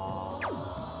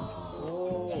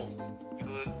 이거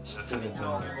 3인용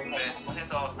유모차에 한번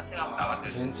해서 산책 한번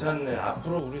나가세요. 괜찮네.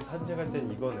 앞으로 우리 산책할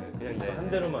땐 이거네. 그냥 이거 한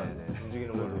대로만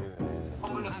움직이는 걸로.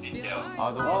 선물로 드릴게요.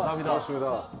 너무 감사합니다.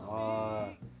 고맙습니다.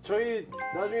 저희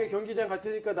나중에 경기장 갈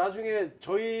테니까 나중에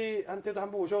저희한테도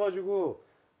한번 오셔가지고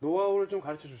노하우를 좀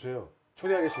가르쳐 주세요.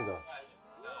 초대하겠습니다.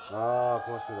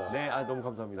 고맙습니다. 네, 너무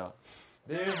감사합니다.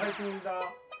 내일 화이팅입니다.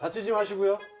 다치지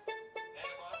마시고요.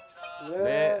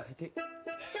 네, 화이팅.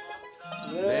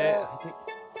 네, 화이팅.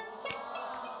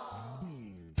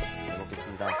 잘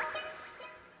먹겠습니다.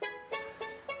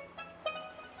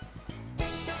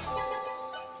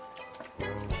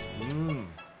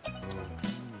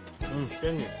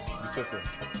 깻잎 미쳤어요.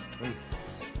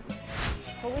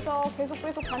 거기서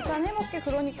계속 반찬 해먹게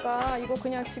그러니까 이거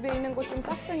그냥 집에 있는 거 좀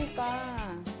쌌으니까.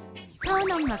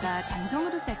 서은 엄마가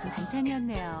정성으로 싸준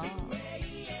반찬이었네요.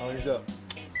 진짜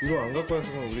이거 안 갖고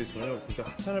왔으면 우리 저녁 진짜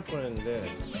하찮을 뻔했는데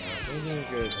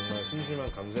형님께 정말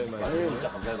심심한 감사의 말씀. 진짜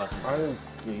감사의 말씀.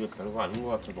 이게 별거 아닌 것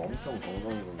같아도 엄청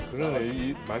정성이거든요. 그러네.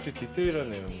 이 맛이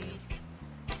디테일하네요.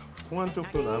 콩 한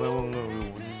쪽도 나눠 먹는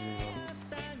우리 오지지가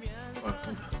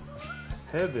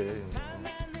해야 돼.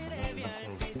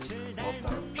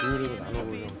 비율도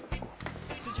나눠보죠.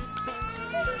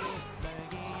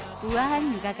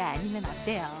 우아한 육아가 아니면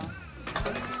어때요?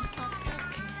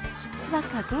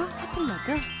 투박하고 서툴러도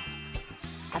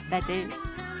아빠들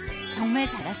정말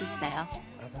잘하고 있어요.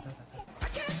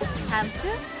 다음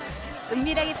주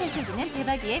은밀하게 펼쳐지는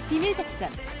대박이의 비밀 작전.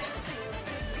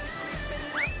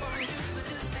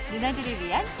 누나들을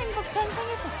위한 행복한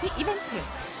생일 파티 이벤트.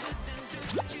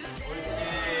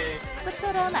 우리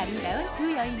꽃처럼 아름다운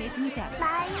두 여인의 등장.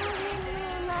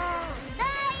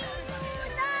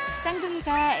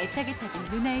 쌍둥이가 애타게 찾은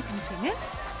누나의 정체는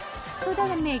소다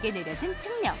선배에게 내려진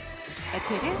특명,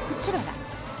 애플을 구출하라.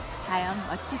 과연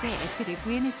멋지게 애플을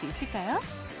구해낼 수 있을까요?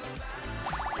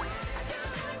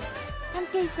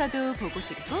 함께 있어도 보고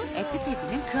싶고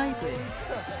애틋해지는 그 얼굴.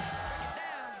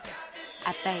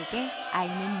 아빠에게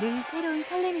아이는 늘 새로운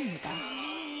설렘입니다.